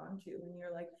people are drawn to. When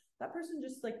you're like, that person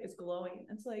just like is glowing.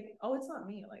 It's like, oh, it's not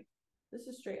me. Like, this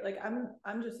is straight. Like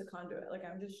I'm just a conduit. Like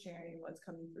I'm just sharing what's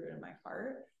coming through in my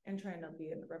heart and trying to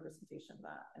be a representation of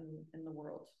that in the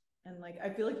world. And like I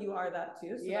feel like you are that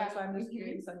too. So that's why I'm just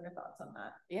curious on your thoughts on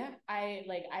that. Yeah. I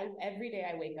every day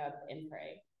I wake up and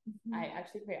pray. I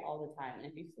actually pray all the time. And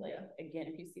if you like again,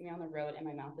 if you see me on the road and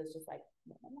my mouth is just like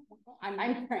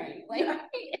I'm praying. Like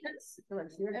it's like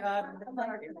God,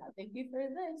 thank you for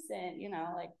this, and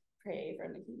like pray for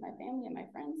him to keep my family and my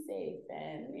friends safe,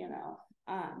 and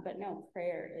but no,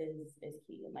 prayer is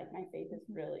key, and like my faith is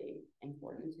really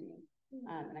important to me,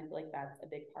 and I feel like that's a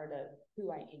big part of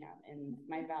who I am and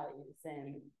my values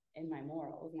and my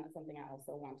morals, and that's something I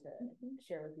also want to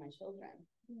share with my children.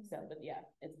 So, but yeah,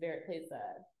 it plays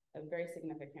a very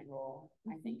significant role,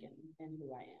 I think, in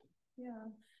who I am. Yeah.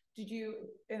 Did you,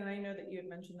 and I know that you had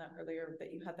mentioned that earlier,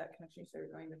 that you had that connection, you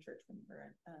started going to church when you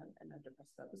were in a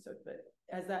depressive episode, but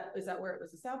is that where it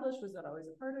was established? Was that always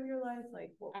a part of your life?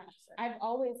 Like, what would you say? I've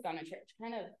always gone to church,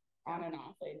 kind of on and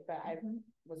off, like, but I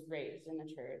was raised in the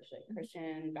church, like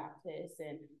Christian, Baptist,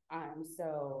 and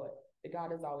so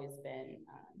God has always been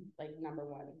like number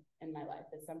one in my life.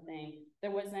 It's something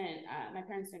there wasn't. My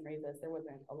parents didn't raise us. There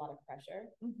wasn't a lot of pressure,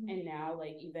 and now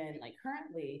like even like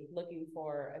currently looking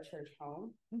for a church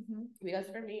home, because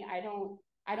for me, I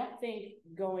don't think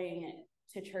going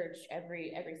to church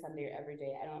every Sunday or every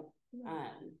day. I don't.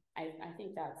 I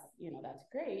think that's that's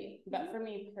great, but for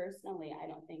me personally, I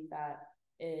don't think that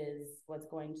is what's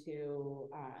going to.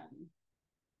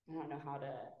 I don't know how to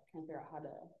kind of figure out how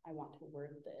to. I want to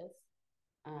word this.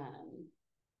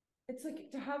 It's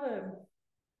like to have a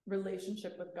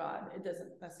relationship with God, it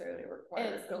doesn't necessarily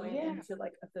require going into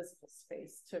like a physical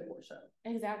space to worship.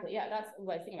 Exactly. Yeah, that's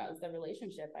what I think about is the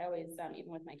relationship. I always,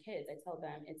 even with my kids, I tell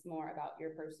them it's more about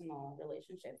your personal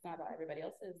relationship. It's not about everybody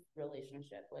else's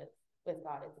relationship with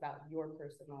God. It's about your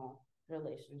personal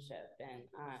relationship. And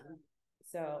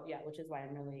so yeah, which is why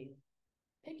I'm really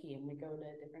picky, and we go to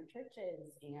different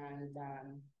churches, and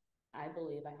I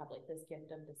believe I have like this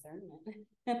gift of discernment.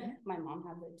 My mom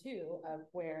has it too, of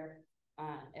where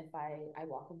if I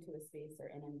walk into a space or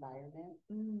an environment,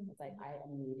 it's like I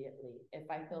immediately,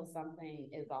 if I feel something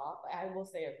is off, I will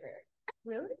say a prayer.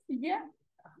 Really? Yeah.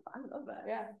 I love that.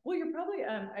 Yeah. Well, you're probably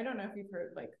I don't know if you've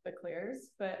heard like the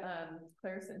clairs, but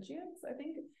clairsentience, I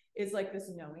think, is like this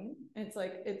knowing. It's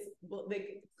like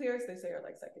clairs, they say, are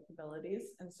like psychic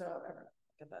abilities, and so everyone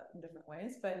at that in different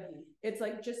ways, but it's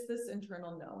like just this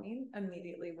internal knowing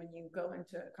immediately when you go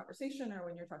into a conversation or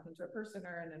when you're talking to a person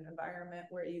or in an environment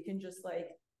where you can just like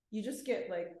you just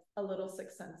get like a little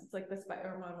sixth sense. It's like this. I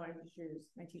remember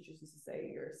my teachers used to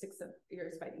say your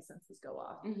spidey senses go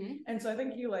off, and so I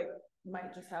think you like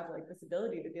might just have like this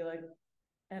ability to be like,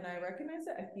 and I recognize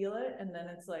it, I feel it, and then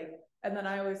it's like, and then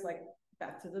I always like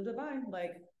back to the divine,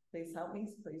 like, please help me,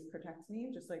 please protect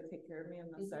me, just like take care of me in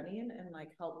the studying and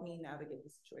like help me navigate the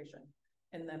situation.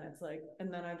 And then it's like, and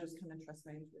then I just kind of trust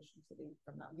my intuition to lead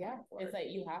from that. Yeah, it's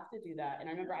like you have to do that. And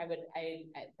I remember I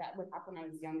that would happen when I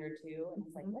was younger too. And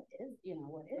I was like, what is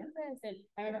this? And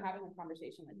I remember having a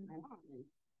conversation with my mom,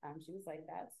 and she was like,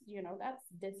 that's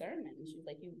discernment. And she was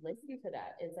like, you listen to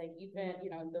that. It's like even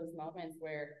those moments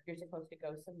where you're supposed to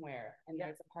go somewhere, and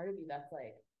there's a part of you that's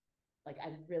like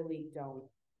I really don't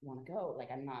want to go.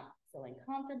 Like I'm not feeling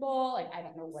comfortable. Like I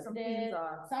don't know what it is.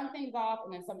 Something's off,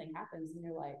 and then something happens, and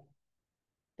you're like,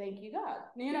 thank you, God.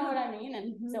 You know what I mean?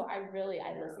 And so I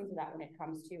listen to that when it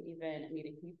comes to even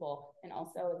meeting people, and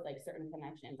also it's like certain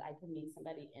connections. I can meet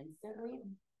somebody instantly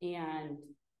and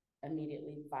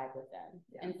immediately vibe with them,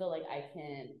 and feel like I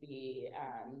can be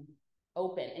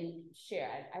open and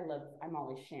share. I'm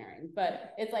always sharing,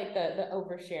 but it's like the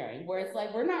oversharing where it's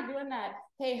like we're not doing that.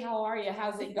 Hey, how are you?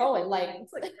 How's it going? Like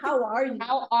it's like how are you?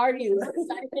 How are you? Let's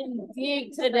dive in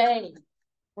deep today.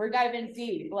 We're diving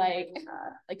deep. Like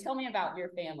tell me about your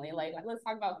family. Like let's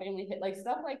talk about family, like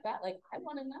stuff like that. Like I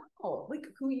want to know like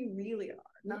who you really are,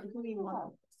 not who you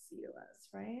want to see you as,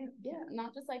 right? Yeah,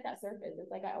 not just like that surface.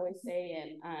 It's like I always say,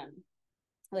 and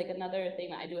like another thing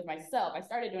that I do with myself, I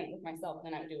started doing it with myself,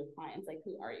 and then I would do it with clients. Like,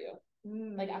 who are you?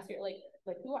 Like, ask your like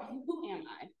who am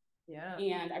I? Yeah.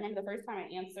 And I remember the first time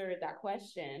I answered that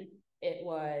question, it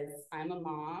was, I'm a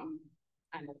mom,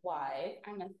 I'm a wife,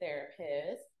 I'm a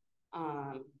therapist.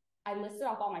 I listed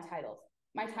off all my titles.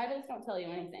 My titles don't tell you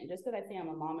anything. Just because I say I'm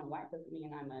a mom and wife doesn't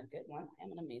mean I'm a good one.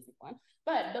 I'm an amazing one.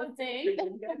 But those things, but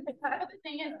the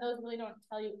thing is, those really don't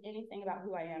tell you anything about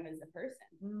who I am as a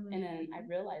person. And then I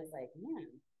realized, like, man,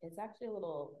 it's actually a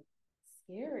little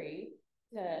scary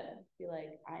to be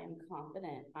like, I am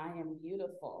confident, I am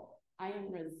beautiful, I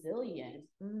am resilient,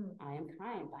 I am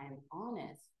kind, I am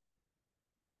honest.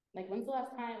 Like, when's the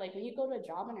last time, like, when you go to a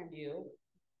job interview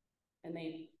and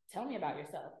they tell me about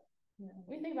yourself,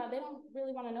 When you think about it, they don't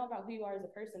really want to know about who you are as a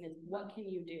person. Is what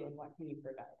can you do and what can you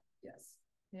provide? Yes.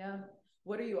 Yeah.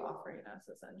 What are you offering us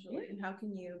essentially, and how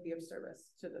can you be of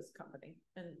service to this company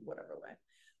in whatever way?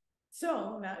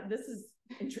 So now this is,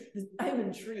 I'm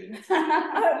intrigued.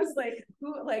 I was like,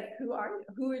 who are you?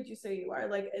 Who would you say you are?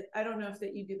 Like, I don't know if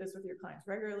that you do this with your clients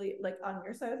regularly, like on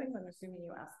your side of things. I'm assuming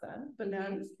you ask them, but now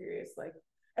I'm just curious, like,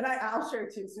 and I'll share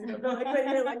too. So you don't feel like that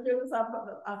you're like doing this off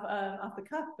the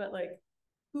cuff, but like,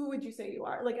 who would you say you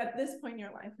are? Like at this point in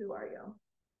your life, who are you?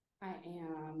 I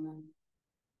am.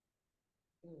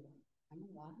 I'm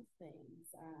a lot of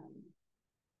things.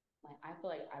 Like I feel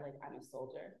like I'm a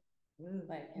soldier.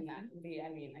 Like, and that can be, I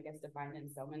mean, I guess defined in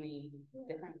so many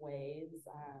different ways.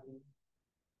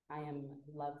 I am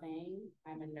loving.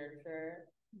 I'm a nurturer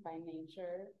by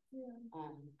nature.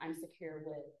 I'm secure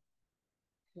with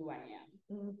who I am.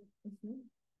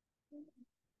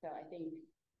 So I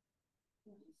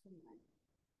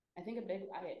think a big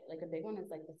one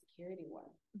is like the security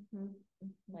one.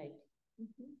 Like.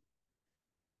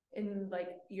 And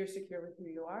like you're secure with who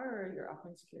you are, or you're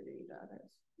offering security to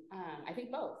others? I think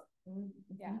both.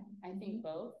 Yeah, I think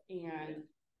both. And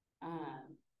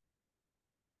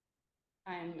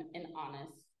I'm an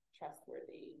honest,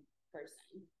 trustworthy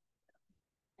person.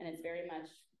 And it's very much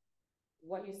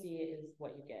what you see is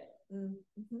what you get.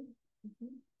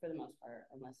 For the most part,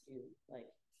 unless you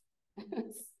like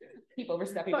keep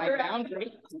overstepping my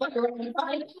boundary. But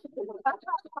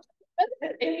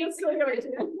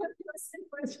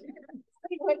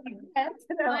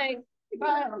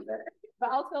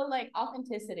also like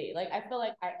authenticity. Like I feel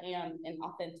like I am an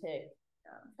authentic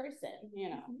person. You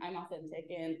know, I'm authentic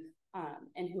in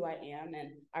who I am.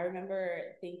 And I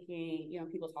remember thinking, you know,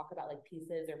 people talk about like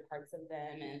pieces or parts of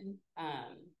them, and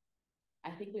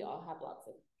I think we all have lots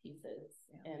of pieces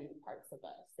and parts of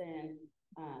us. And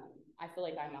I feel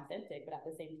like I'm authentic, but at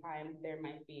the same time, there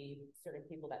might be certain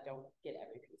people that don't get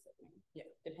every piece of me.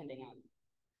 Depending on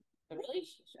the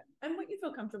relationship and what you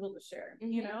feel comfortable to share.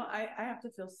 You know, I have to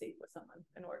feel safe with someone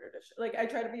in order to like I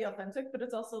try to be authentic, but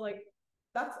it's also like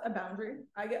that's a boundary.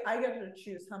 I get to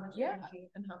choose how much energy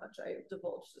and how much I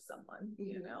divulge to someone,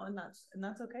 you know, and that's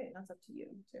okay. And that's up to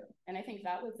you too. And I think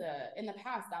that was in the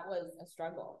past, that was a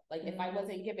struggle. Like if I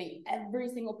wasn't giving every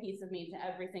single piece of me to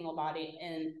every single body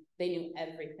and they knew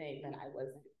everything, then I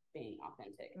wasn't being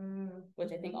authentic,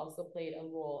 which I think also played a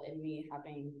role in me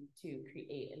having to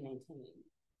create and maintain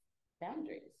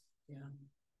boundaries.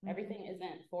 Everything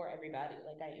isn't for everybody.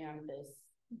 Like I am this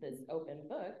open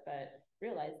book, but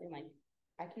realizing like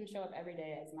I can show up every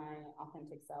day as my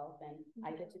authentic self, and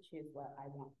I get to choose what I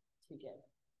want to give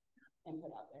and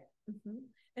put out there.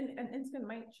 And instant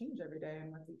might change every day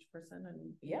and with each person,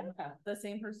 and the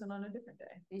same person on a different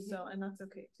day. So, and that's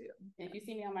okay too. And if you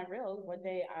see me on my reels, one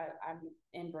day I'm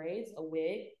in braids, a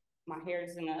wig, my hair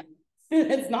is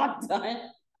it's not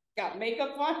done. Got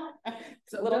makeup on,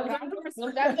 little contour,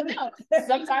 sometimes I don't.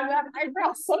 Sometimes I have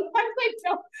eyebrows, sometimes I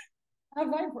don't have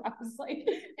eyebrows. Like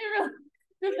it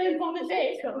really depends on the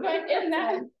day. But in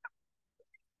that,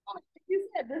 you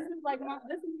said this is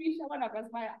me showing up as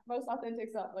my most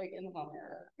authentic self, like in the moment.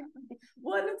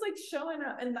 Well, and it's like showing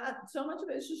up, and that so much of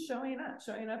it is just showing up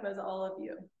as all of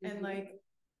you, and like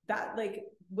that, like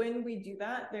when we do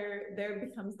that, there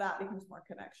becomes more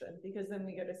connection, because then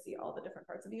we get to see all the different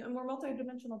parts of you, and we're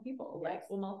multidimensional people. Like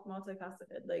we're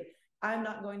multifaceted. Like I'm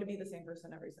not going to be the same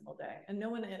person every single day, and no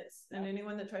one is. And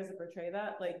anyone that tries to portray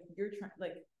that, like you're trying,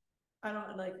 like I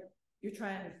don't like you're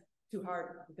trying too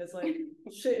hard, because like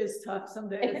shit is tough some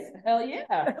days. Hell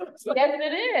yeah. Yes,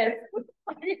 it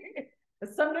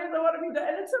is. Some days I want to be done,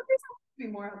 and some days I want to be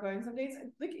more outgoing. Some days,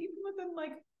 like even within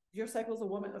like your cycle as a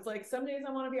woman, it's like some days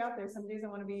I want to be out there, some days I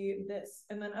want to be this,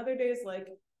 and then other days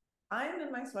like I'm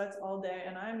in my sweats all day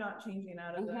and I'm not changing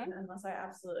out of them unless I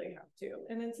absolutely have to.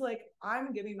 And it's like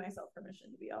I'm giving myself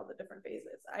permission to be all the different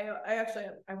phases. I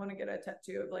want to get a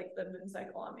tattoo of like the moon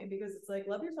cycle on me, because it's like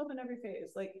love yourself in every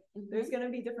phase. Like there's gonna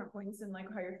be different points in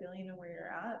like how you're feeling and where you're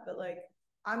at, but like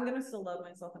I'm gonna still love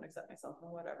myself and accept myself in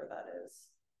whatever that is.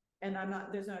 And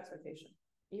there's no expectation.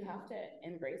 You have to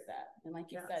embrace that. And like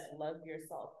you said, love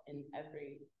yourself in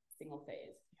every single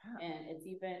phase. And it's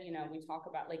even, you know, we talk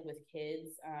about like with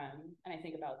kids, and I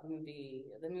think about the movie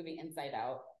Inside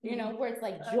Out, you know, where it's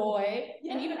like joy.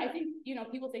 And even I think, you know,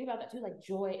 people think about that too, like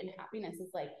joy and happiness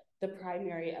is like the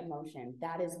primary emotion.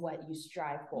 That is what you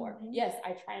strive for. Yes,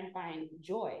 I try and find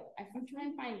joy. I try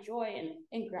and find joy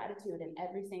and gratitude in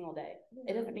every single day.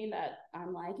 It doesn't mean that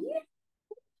I'm like,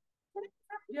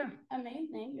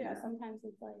 amazing. Yeah. Sometimes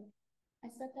it's like, I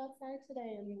stepped outside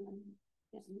today and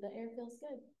the air feels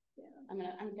good. I'm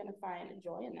gonna find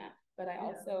joy in that. But I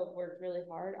also worked really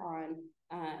hard on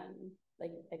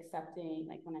like accepting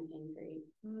like when I'm angry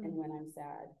and when I'm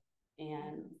sad,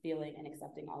 and feeling and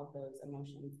accepting all of those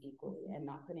emotions equally, and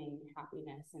not putting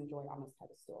happiness and joy on this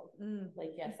pedestal.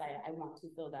 Like, yes, I want to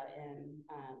feel that, and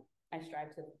I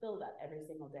strive to feel that every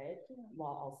single day,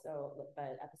 while also,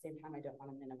 but at the same time, I don't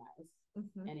want to minimize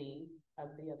any of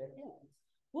the other feelings.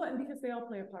 Well, and because they all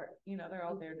play a part, you know, they're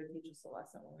all there to teach us a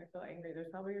lesson. When we feel angry,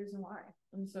 there's probably a reason why.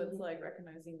 And so it's like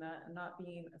recognizing that and not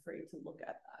being afraid to look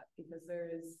at that, because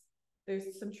there's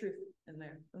some truth in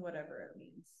there, whatever it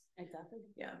means. Exactly.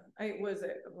 Yeah.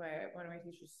 One of my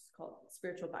teachers called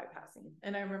spiritual bypassing.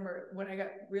 And I remember when I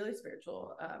got really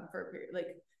spiritual, for a period,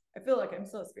 like, I feel like I'm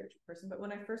still a spiritual person, but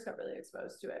when I first got really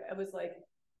exposed to it, I was like,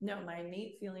 no, my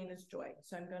innate feeling is joy.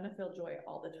 So I'm going to feel joy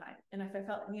all the time. And if I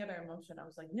felt any other emotion, I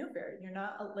was like, no, Barry, you're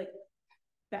not like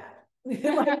bad. Like,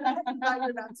 you're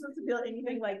not supposed to feel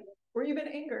anything like, or even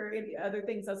anger and other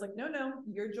things. I was like, no,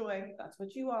 you're joy. That's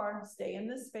what you are. Stay in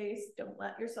this space. Don't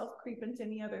let yourself creep into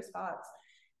any other spots.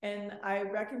 And I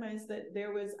recognized that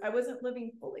I wasn't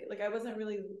living fully. Like, I wasn't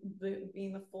really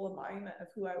being the full embodiment of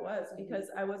who I was,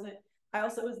 because I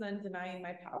also was then denying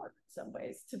my power in some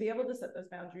ways to be able to set those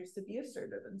boundaries, to be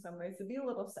assertive in some ways, to be a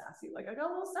little sassy. Like, I got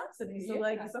a little sass in me. So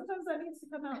like, sometimes that needs to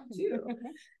come out too.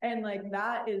 And like,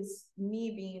 that is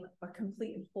me being a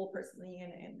complete and whole person, the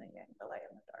yin and the yang, the light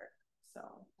and the dark. So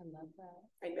I love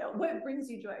that. I know. What brings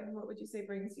you joy? What would you say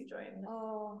brings you joy?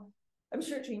 I'm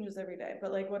sure it changes every day,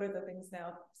 but like, what are the things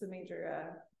now, some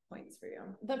major points for you?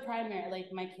 The primary,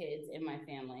 like my kids and my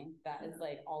family, that is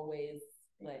like always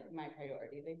like my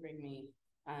priority. They bring me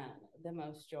the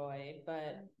most joy.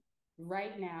 But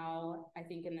right now, I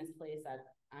think in this place that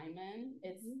I'm in,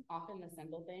 it's often the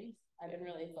simple things. I've been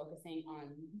really focusing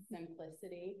on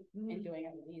simplicity and doing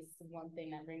at least one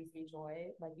thing that brings me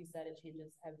joy. Like you said, it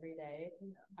changes every day.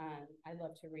 I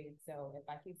love to read, so if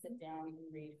I can sit down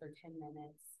and read for 10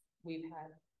 minutes, we've had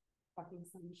fucking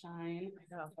sunshine.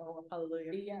 I know. So,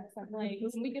 hallelujah. Yes, I'm like,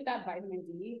 when we get that vitamin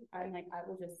D, I'm like,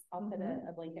 I'll put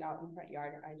a blanket out in the front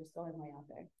yard and I just go and lay out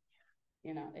there.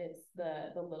 You know, it's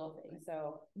the little things.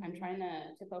 So I'm trying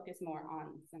to focus more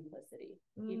on simplicity,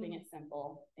 keeping it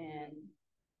simple, and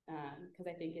because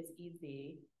I think it's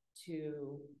easy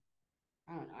to,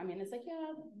 I don't know. I mean, it's like,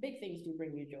 yeah, big things do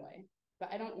bring you joy, but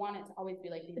I don't want it to always be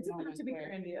like these moments to be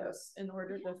grandiose in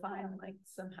order to find like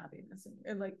some happiness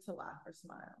and like to laugh or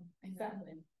smile.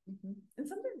 Exactly. And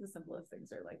sometimes the simplest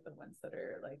things are like the ones that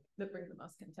are like that bring the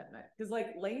most contentment. Because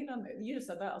like laying on you just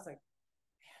said that, I was like,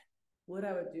 what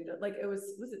I would do to, like, was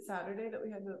it Saturday that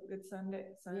we had the good sunshine?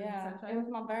 It was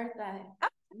my birthday.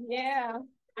 Yeah.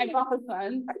 I bought the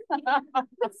sun.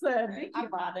 I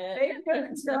bought it.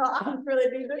 Girl, I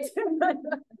really need it.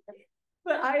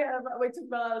 But I took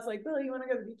Bella. I was like, Bella, you want to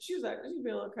go to the beach? She was like, she'd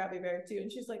be a little crabby bear too.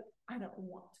 And she's like, I don't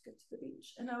want to go to the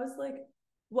beach. And I was like,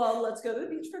 well, let's go to the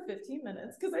beach for 15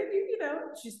 minutes. Because I knew,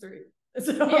 she's 3.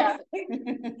 So yeah.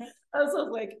 I was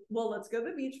like, well, let's go to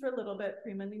the beach for a little bit.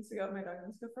 Prima needs to go. My dog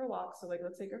needs to go for a walk. So like,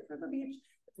 let's take her for the beach.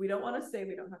 If we don't want to stay,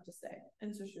 we don't have to stay.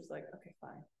 And so she was like, okay,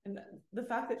 fine. And the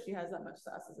fact that she has that much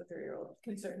sass as a 3-year-old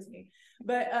concerns me.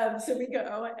 But so we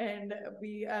go and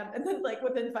we and then like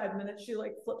within 5 minutes, she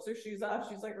like flips her shoes off.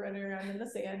 She's like running around in the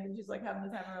sand and she's like having the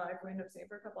time of her life. We end up staying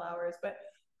for a couple hours. But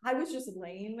I was just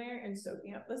laying there and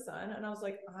soaking up the sun, and I was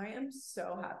like, I am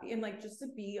so happy. And like, just to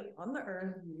be on the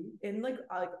earth in like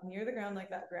near the ground, like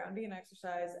that grounding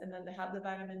exercise, and then to have the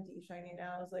vitamin D shining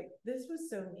down, I was like, this was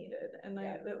so needed. And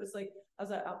it was like, I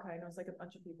was at Alki, and I was like a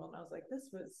bunch of people, and I was like, this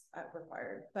was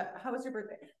required. But how was your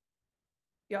birthday?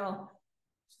 Y'all,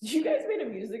 you guys made a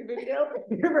music video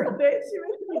for your birthday. She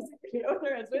made a music video with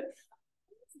her husband.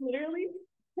 Literally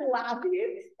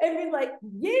clapping and be like,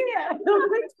 yeah. I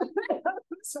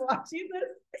was watching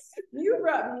this. You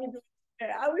brought me joy.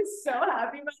 I was so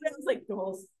happy about it. I was like,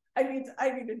 goals. I need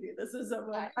to do this with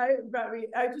someone.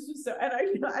 I just was so, and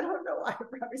I don't know why it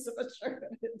brought me so much joy.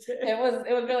 It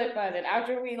was really fun. And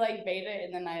after we like made it,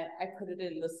 and then I put it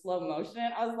in the slow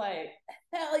motion, I was like,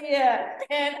 hell yeah.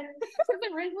 And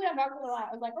originally, I'm not gonna lie,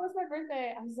 I was like, oh, it's my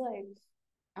birthday. I was like,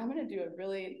 I'm gonna do a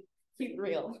really cute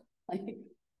reel. Like,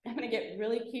 I'm gonna get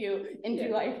really cute and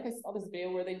do like, I saw this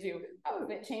video where they do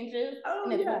outfit changes,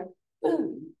 and it's like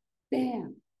boom,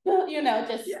 bam, boom,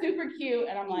 just super cute.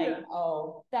 And I'm like,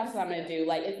 oh, that's what I'm gonna do.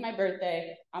 Like, it's my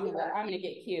birthday. I'm gonna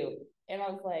get cute. And I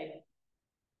was like,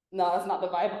 no, that's not the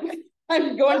vibe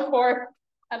I'm going for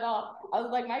at all. I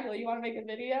was like, Michael, you want to make a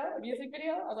music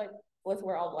video? I was like, let's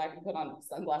wear all black and put on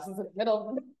sunglasses in the middle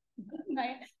of the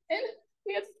night. And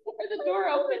we had the door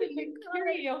open in the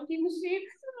karaoke machine,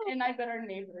 and I bet our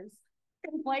neighbors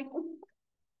like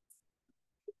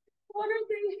What are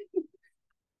they?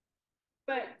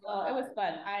 But it was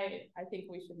fun. I think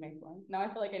we should make one. Now I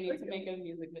feel like I need to make a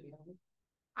music video.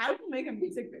 I will make a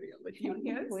music video with you.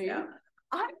 Please. Yeah.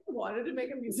 I wanted to make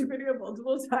a music video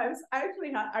multiple times. I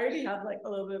already have like a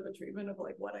little bit of a treatment of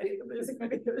like what I think a music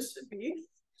video should be.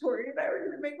 Tori and I were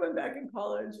gonna make one back in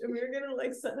college, and we were gonna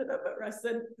like set it up at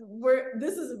Reston.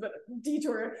 This is a bit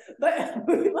detour, but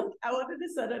like I wanted to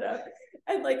set it up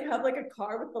and like have like a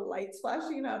car with the lights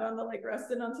flashing out on the like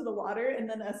Reston onto the water, and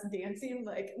then us dancing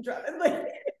like driving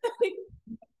like.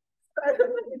 I just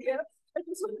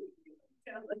want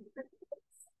to like.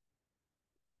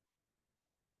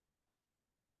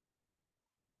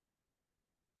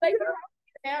 Like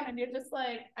down and you're just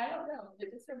like, I don't know.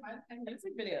 It just reminds me of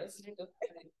music videos.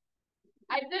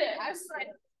 I did it. I was like,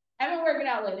 I've been working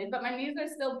out lately, but my knees are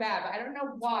still bad. But I don't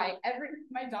know why.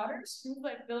 My daughter, she was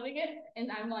like filming it,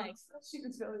 and I'm like, she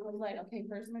was like, okay,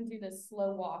 first I'm gonna do this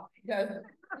slow walk.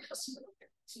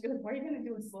 She goes, why are you gonna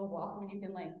do a slow walk when you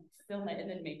can like film it and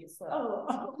then make it slow? Oh,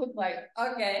 I was like,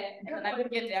 okay. And then I would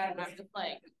get down and I'm just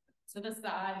like to the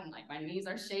side, and like my knees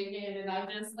are shaking, and I'm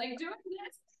just like doing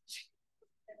this.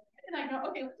 And I go,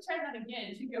 okay, let's try that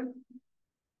again. She goes,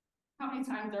 how many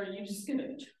times are you just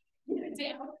gonna get it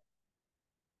down?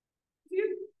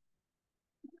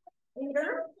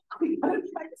 Later, I'm different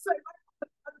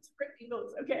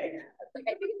angles, okay? Like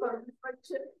I think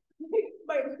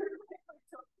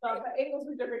my angles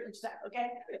were different each time, okay?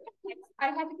 I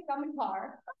had to get on the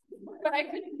car, but I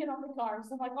couldn't get on the car.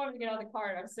 So I'm like, I want to get on the car,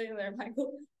 and I'm sitting there,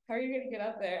 Michael, how are you gonna get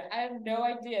up there? I have no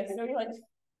idea. So he like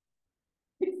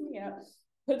picks me up,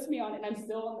 puts me on, and I'm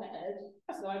still on the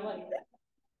edge. So I'm like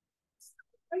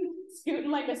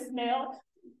scooting like a snail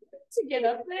to get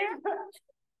up there.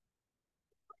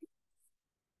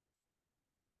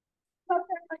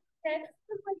 Okay.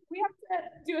 Like, we have to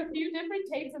do a few different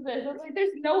takes of this. I was like,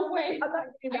 there's no way I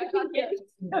can get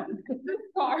this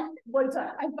car. One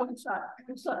shot. One shot.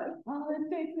 Oh, it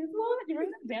takes this one. You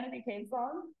remember the Danity Kane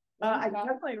song? I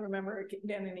definitely remember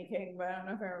Danity Kane, but I don't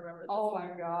know if I remember. Oh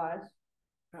my gosh.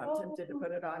 I'm tempted to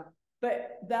put it on.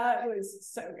 But that was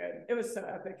so good. It was so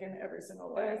epic in every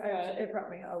single way. It brought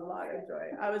me a lot of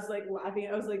joy. I was like laughing.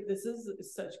 I was like, this is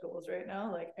such goals right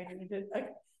now. Like I need to like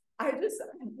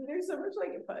there's so much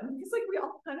like fun because like we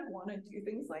all kind of want to do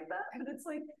things like that, but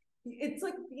it's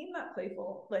like being that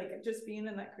playful, like just being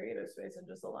in that creative space and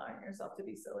just allowing yourself to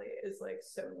be silly is like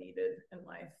so needed in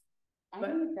life. I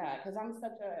need that because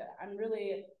I'm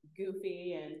really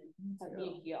goofy, and me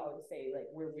and Kia always say like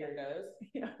we're weirdos.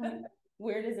 Yeah.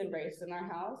 Weird is embraced in our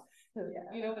house because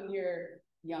you know when you're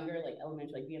younger, like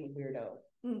elementary, like being a weirdo,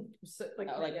 so, like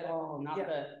not I'm like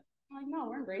no,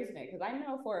 we're embracing it because I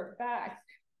know for a fact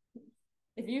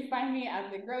if you find me at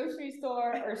the grocery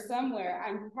store or somewhere,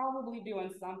 I'm probably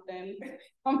doing something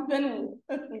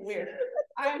weird.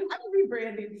 I'm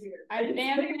rebranding here. I'm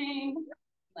dancing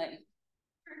like.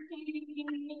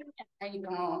 I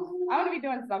want to be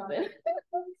doing something.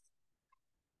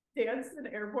 Dance in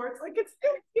airports, like it's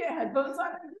get headphones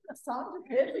on and a song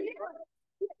to hit.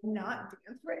 Not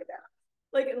dance right now.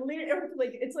 Like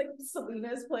it's like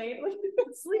Selena's playing. Like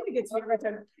Selena gets me every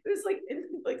time. It was like in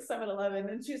like 7-Eleven,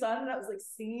 and she was on, and I was like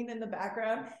singing in the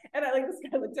background, and I like this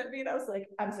guy looked at me, and I was like,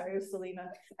 "I'm sorry, it was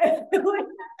Selena." And like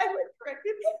I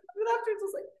corrected, but afterwards I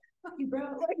was like, "Fuck you, bro!"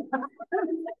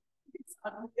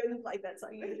 Like that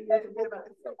song.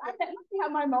 I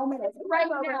have my moment right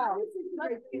now.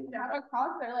 At a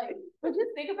concert, like, but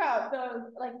just think about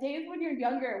those like days when you're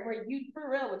younger, where you for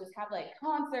real would just have like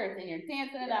concerts and you're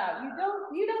dancing it out.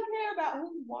 You don't care about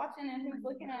who's watching and who's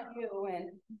looking at you,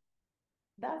 and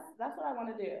that's what I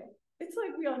want to do. It's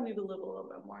like we all need a little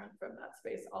bit more from that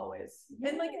space always.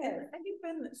 And like I think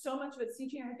been so much of it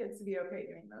teaching our kids to be okay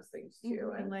doing those things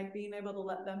too. And like being able to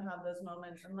let them have those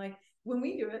moments. And like when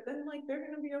we do it, then like they're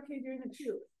gonna be okay doing it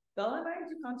too. Bella and I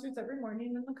do concerts every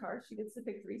morning in the car. She gets to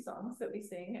pick 3 songs that we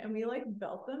sing, and we like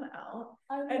belt them out.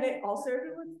 And it all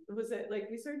started with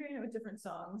we started doing it with different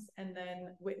songs, and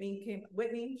then Whitney,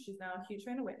 she's now a huge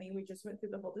fan of Whitney. We just went through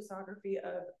the whole discography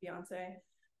of Beyonce,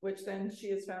 which then she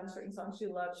has found certain songs she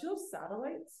loves. She loves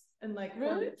Satellites, and like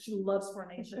she loves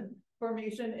Formation.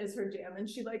 Formation is her jam, and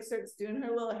she like starts doing her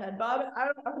little head bob.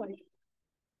 I'm like,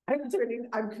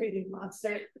 I'm creating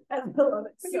monster, and I love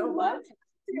it so much.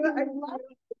 I love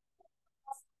it.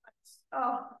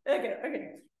 Oh,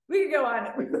 okay. We could go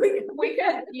on. We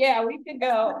could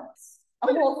go a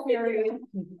whole series.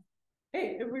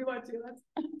 Hey, if we want to, let's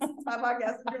have our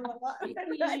guest.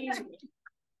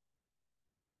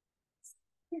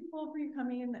 grateful for you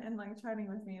coming and like chatting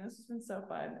with me. This has been so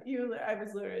fun. I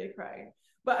was literally crying.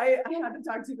 But I had to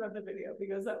talk to you about the video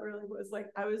because that really was like,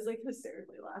 I was like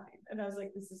hysterically laughing. And I was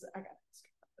like, I got to ask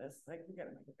about this. Like, we got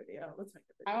to make a video. Let's make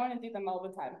a video. I want to do them all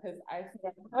the time because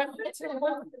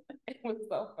it was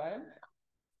so fun.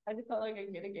 I just felt like I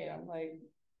get again. I'm like,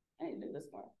 I need to do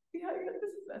this more. Yeah,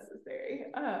 this is necessary.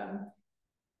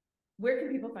 Where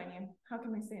can people find you? How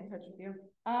can we stay in touch with you?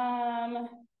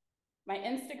 My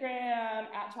Instagram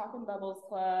at Chalk and Bubbles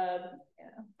Club.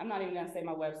 Yeah. I'm not even gonna say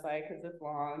my website because it's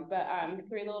long, but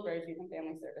Three Little Birds Youth and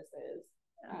Family Services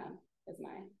is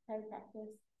my private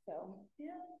practice. So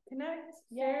yeah, connect,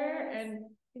 share, and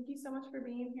thank you so much for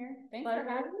being here. Thanks for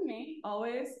having me.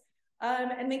 Always.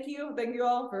 And thank you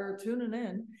all for tuning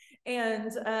in.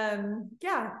 And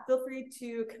feel free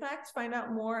to connect, find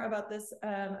out more about this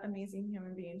amazing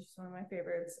human being. She's one of my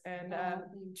favorites. And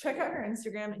check out her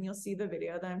Instagram and you'll see the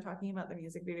video that I'm talking about, the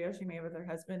music video she made with her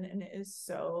husband. And it is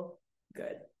so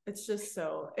good. It's just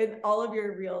and all of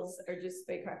your reels are just,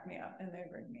 they crack me up and they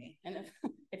bring me. And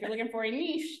if you're looking for a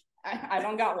niche, I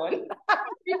don't got one.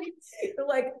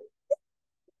 Like,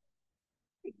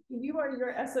 you are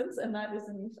your essence, and that is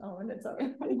a niche element itself.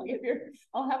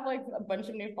 I'll have like a bunch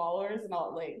of new followers, and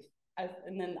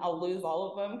and then I'll lose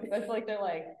all of them because I feel like they're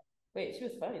like, wait, she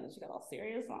was funny, and she got all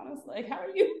serious on us. Like, how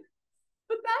are you?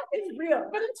 But that is real.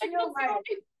 But it's real life.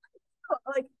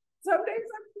 Like some days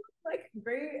I'm like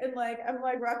great, and like I'm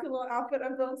like rocking a little outfit,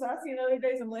 I'm feeling sassy, and other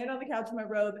days I'm laying on the couch in my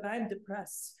robe and I'm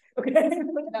depressed. Okay,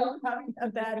 I'm having a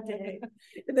bad day.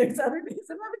 And there's other days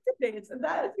I'm having good days, and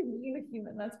that is being a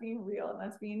human. That's being real, and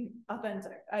that's being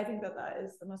authentic. I think that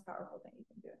is the most powerful thing you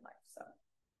can do in life. So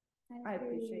I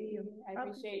appreciate you. I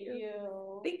appreciate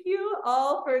you. Thank you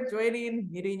all for joining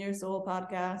Meeting Your Soul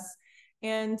podcast.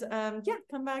 And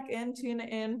come back and tune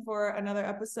in for another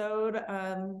episode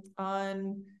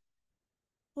on.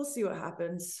 We'll see what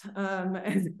happens. And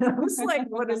I was like,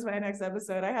 what is my next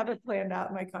episode? I have it planned out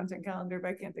in my content calendar,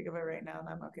 but I can't think of it right now, and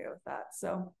I'm okay with that.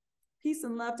 So peace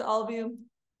and love to all of you.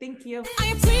 Thank you. I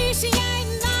appreciate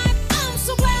life. I'm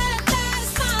so glad that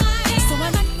it's mine. So I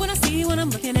like what I see when I'm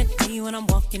looking at me when I'm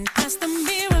walking past the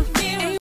mirror.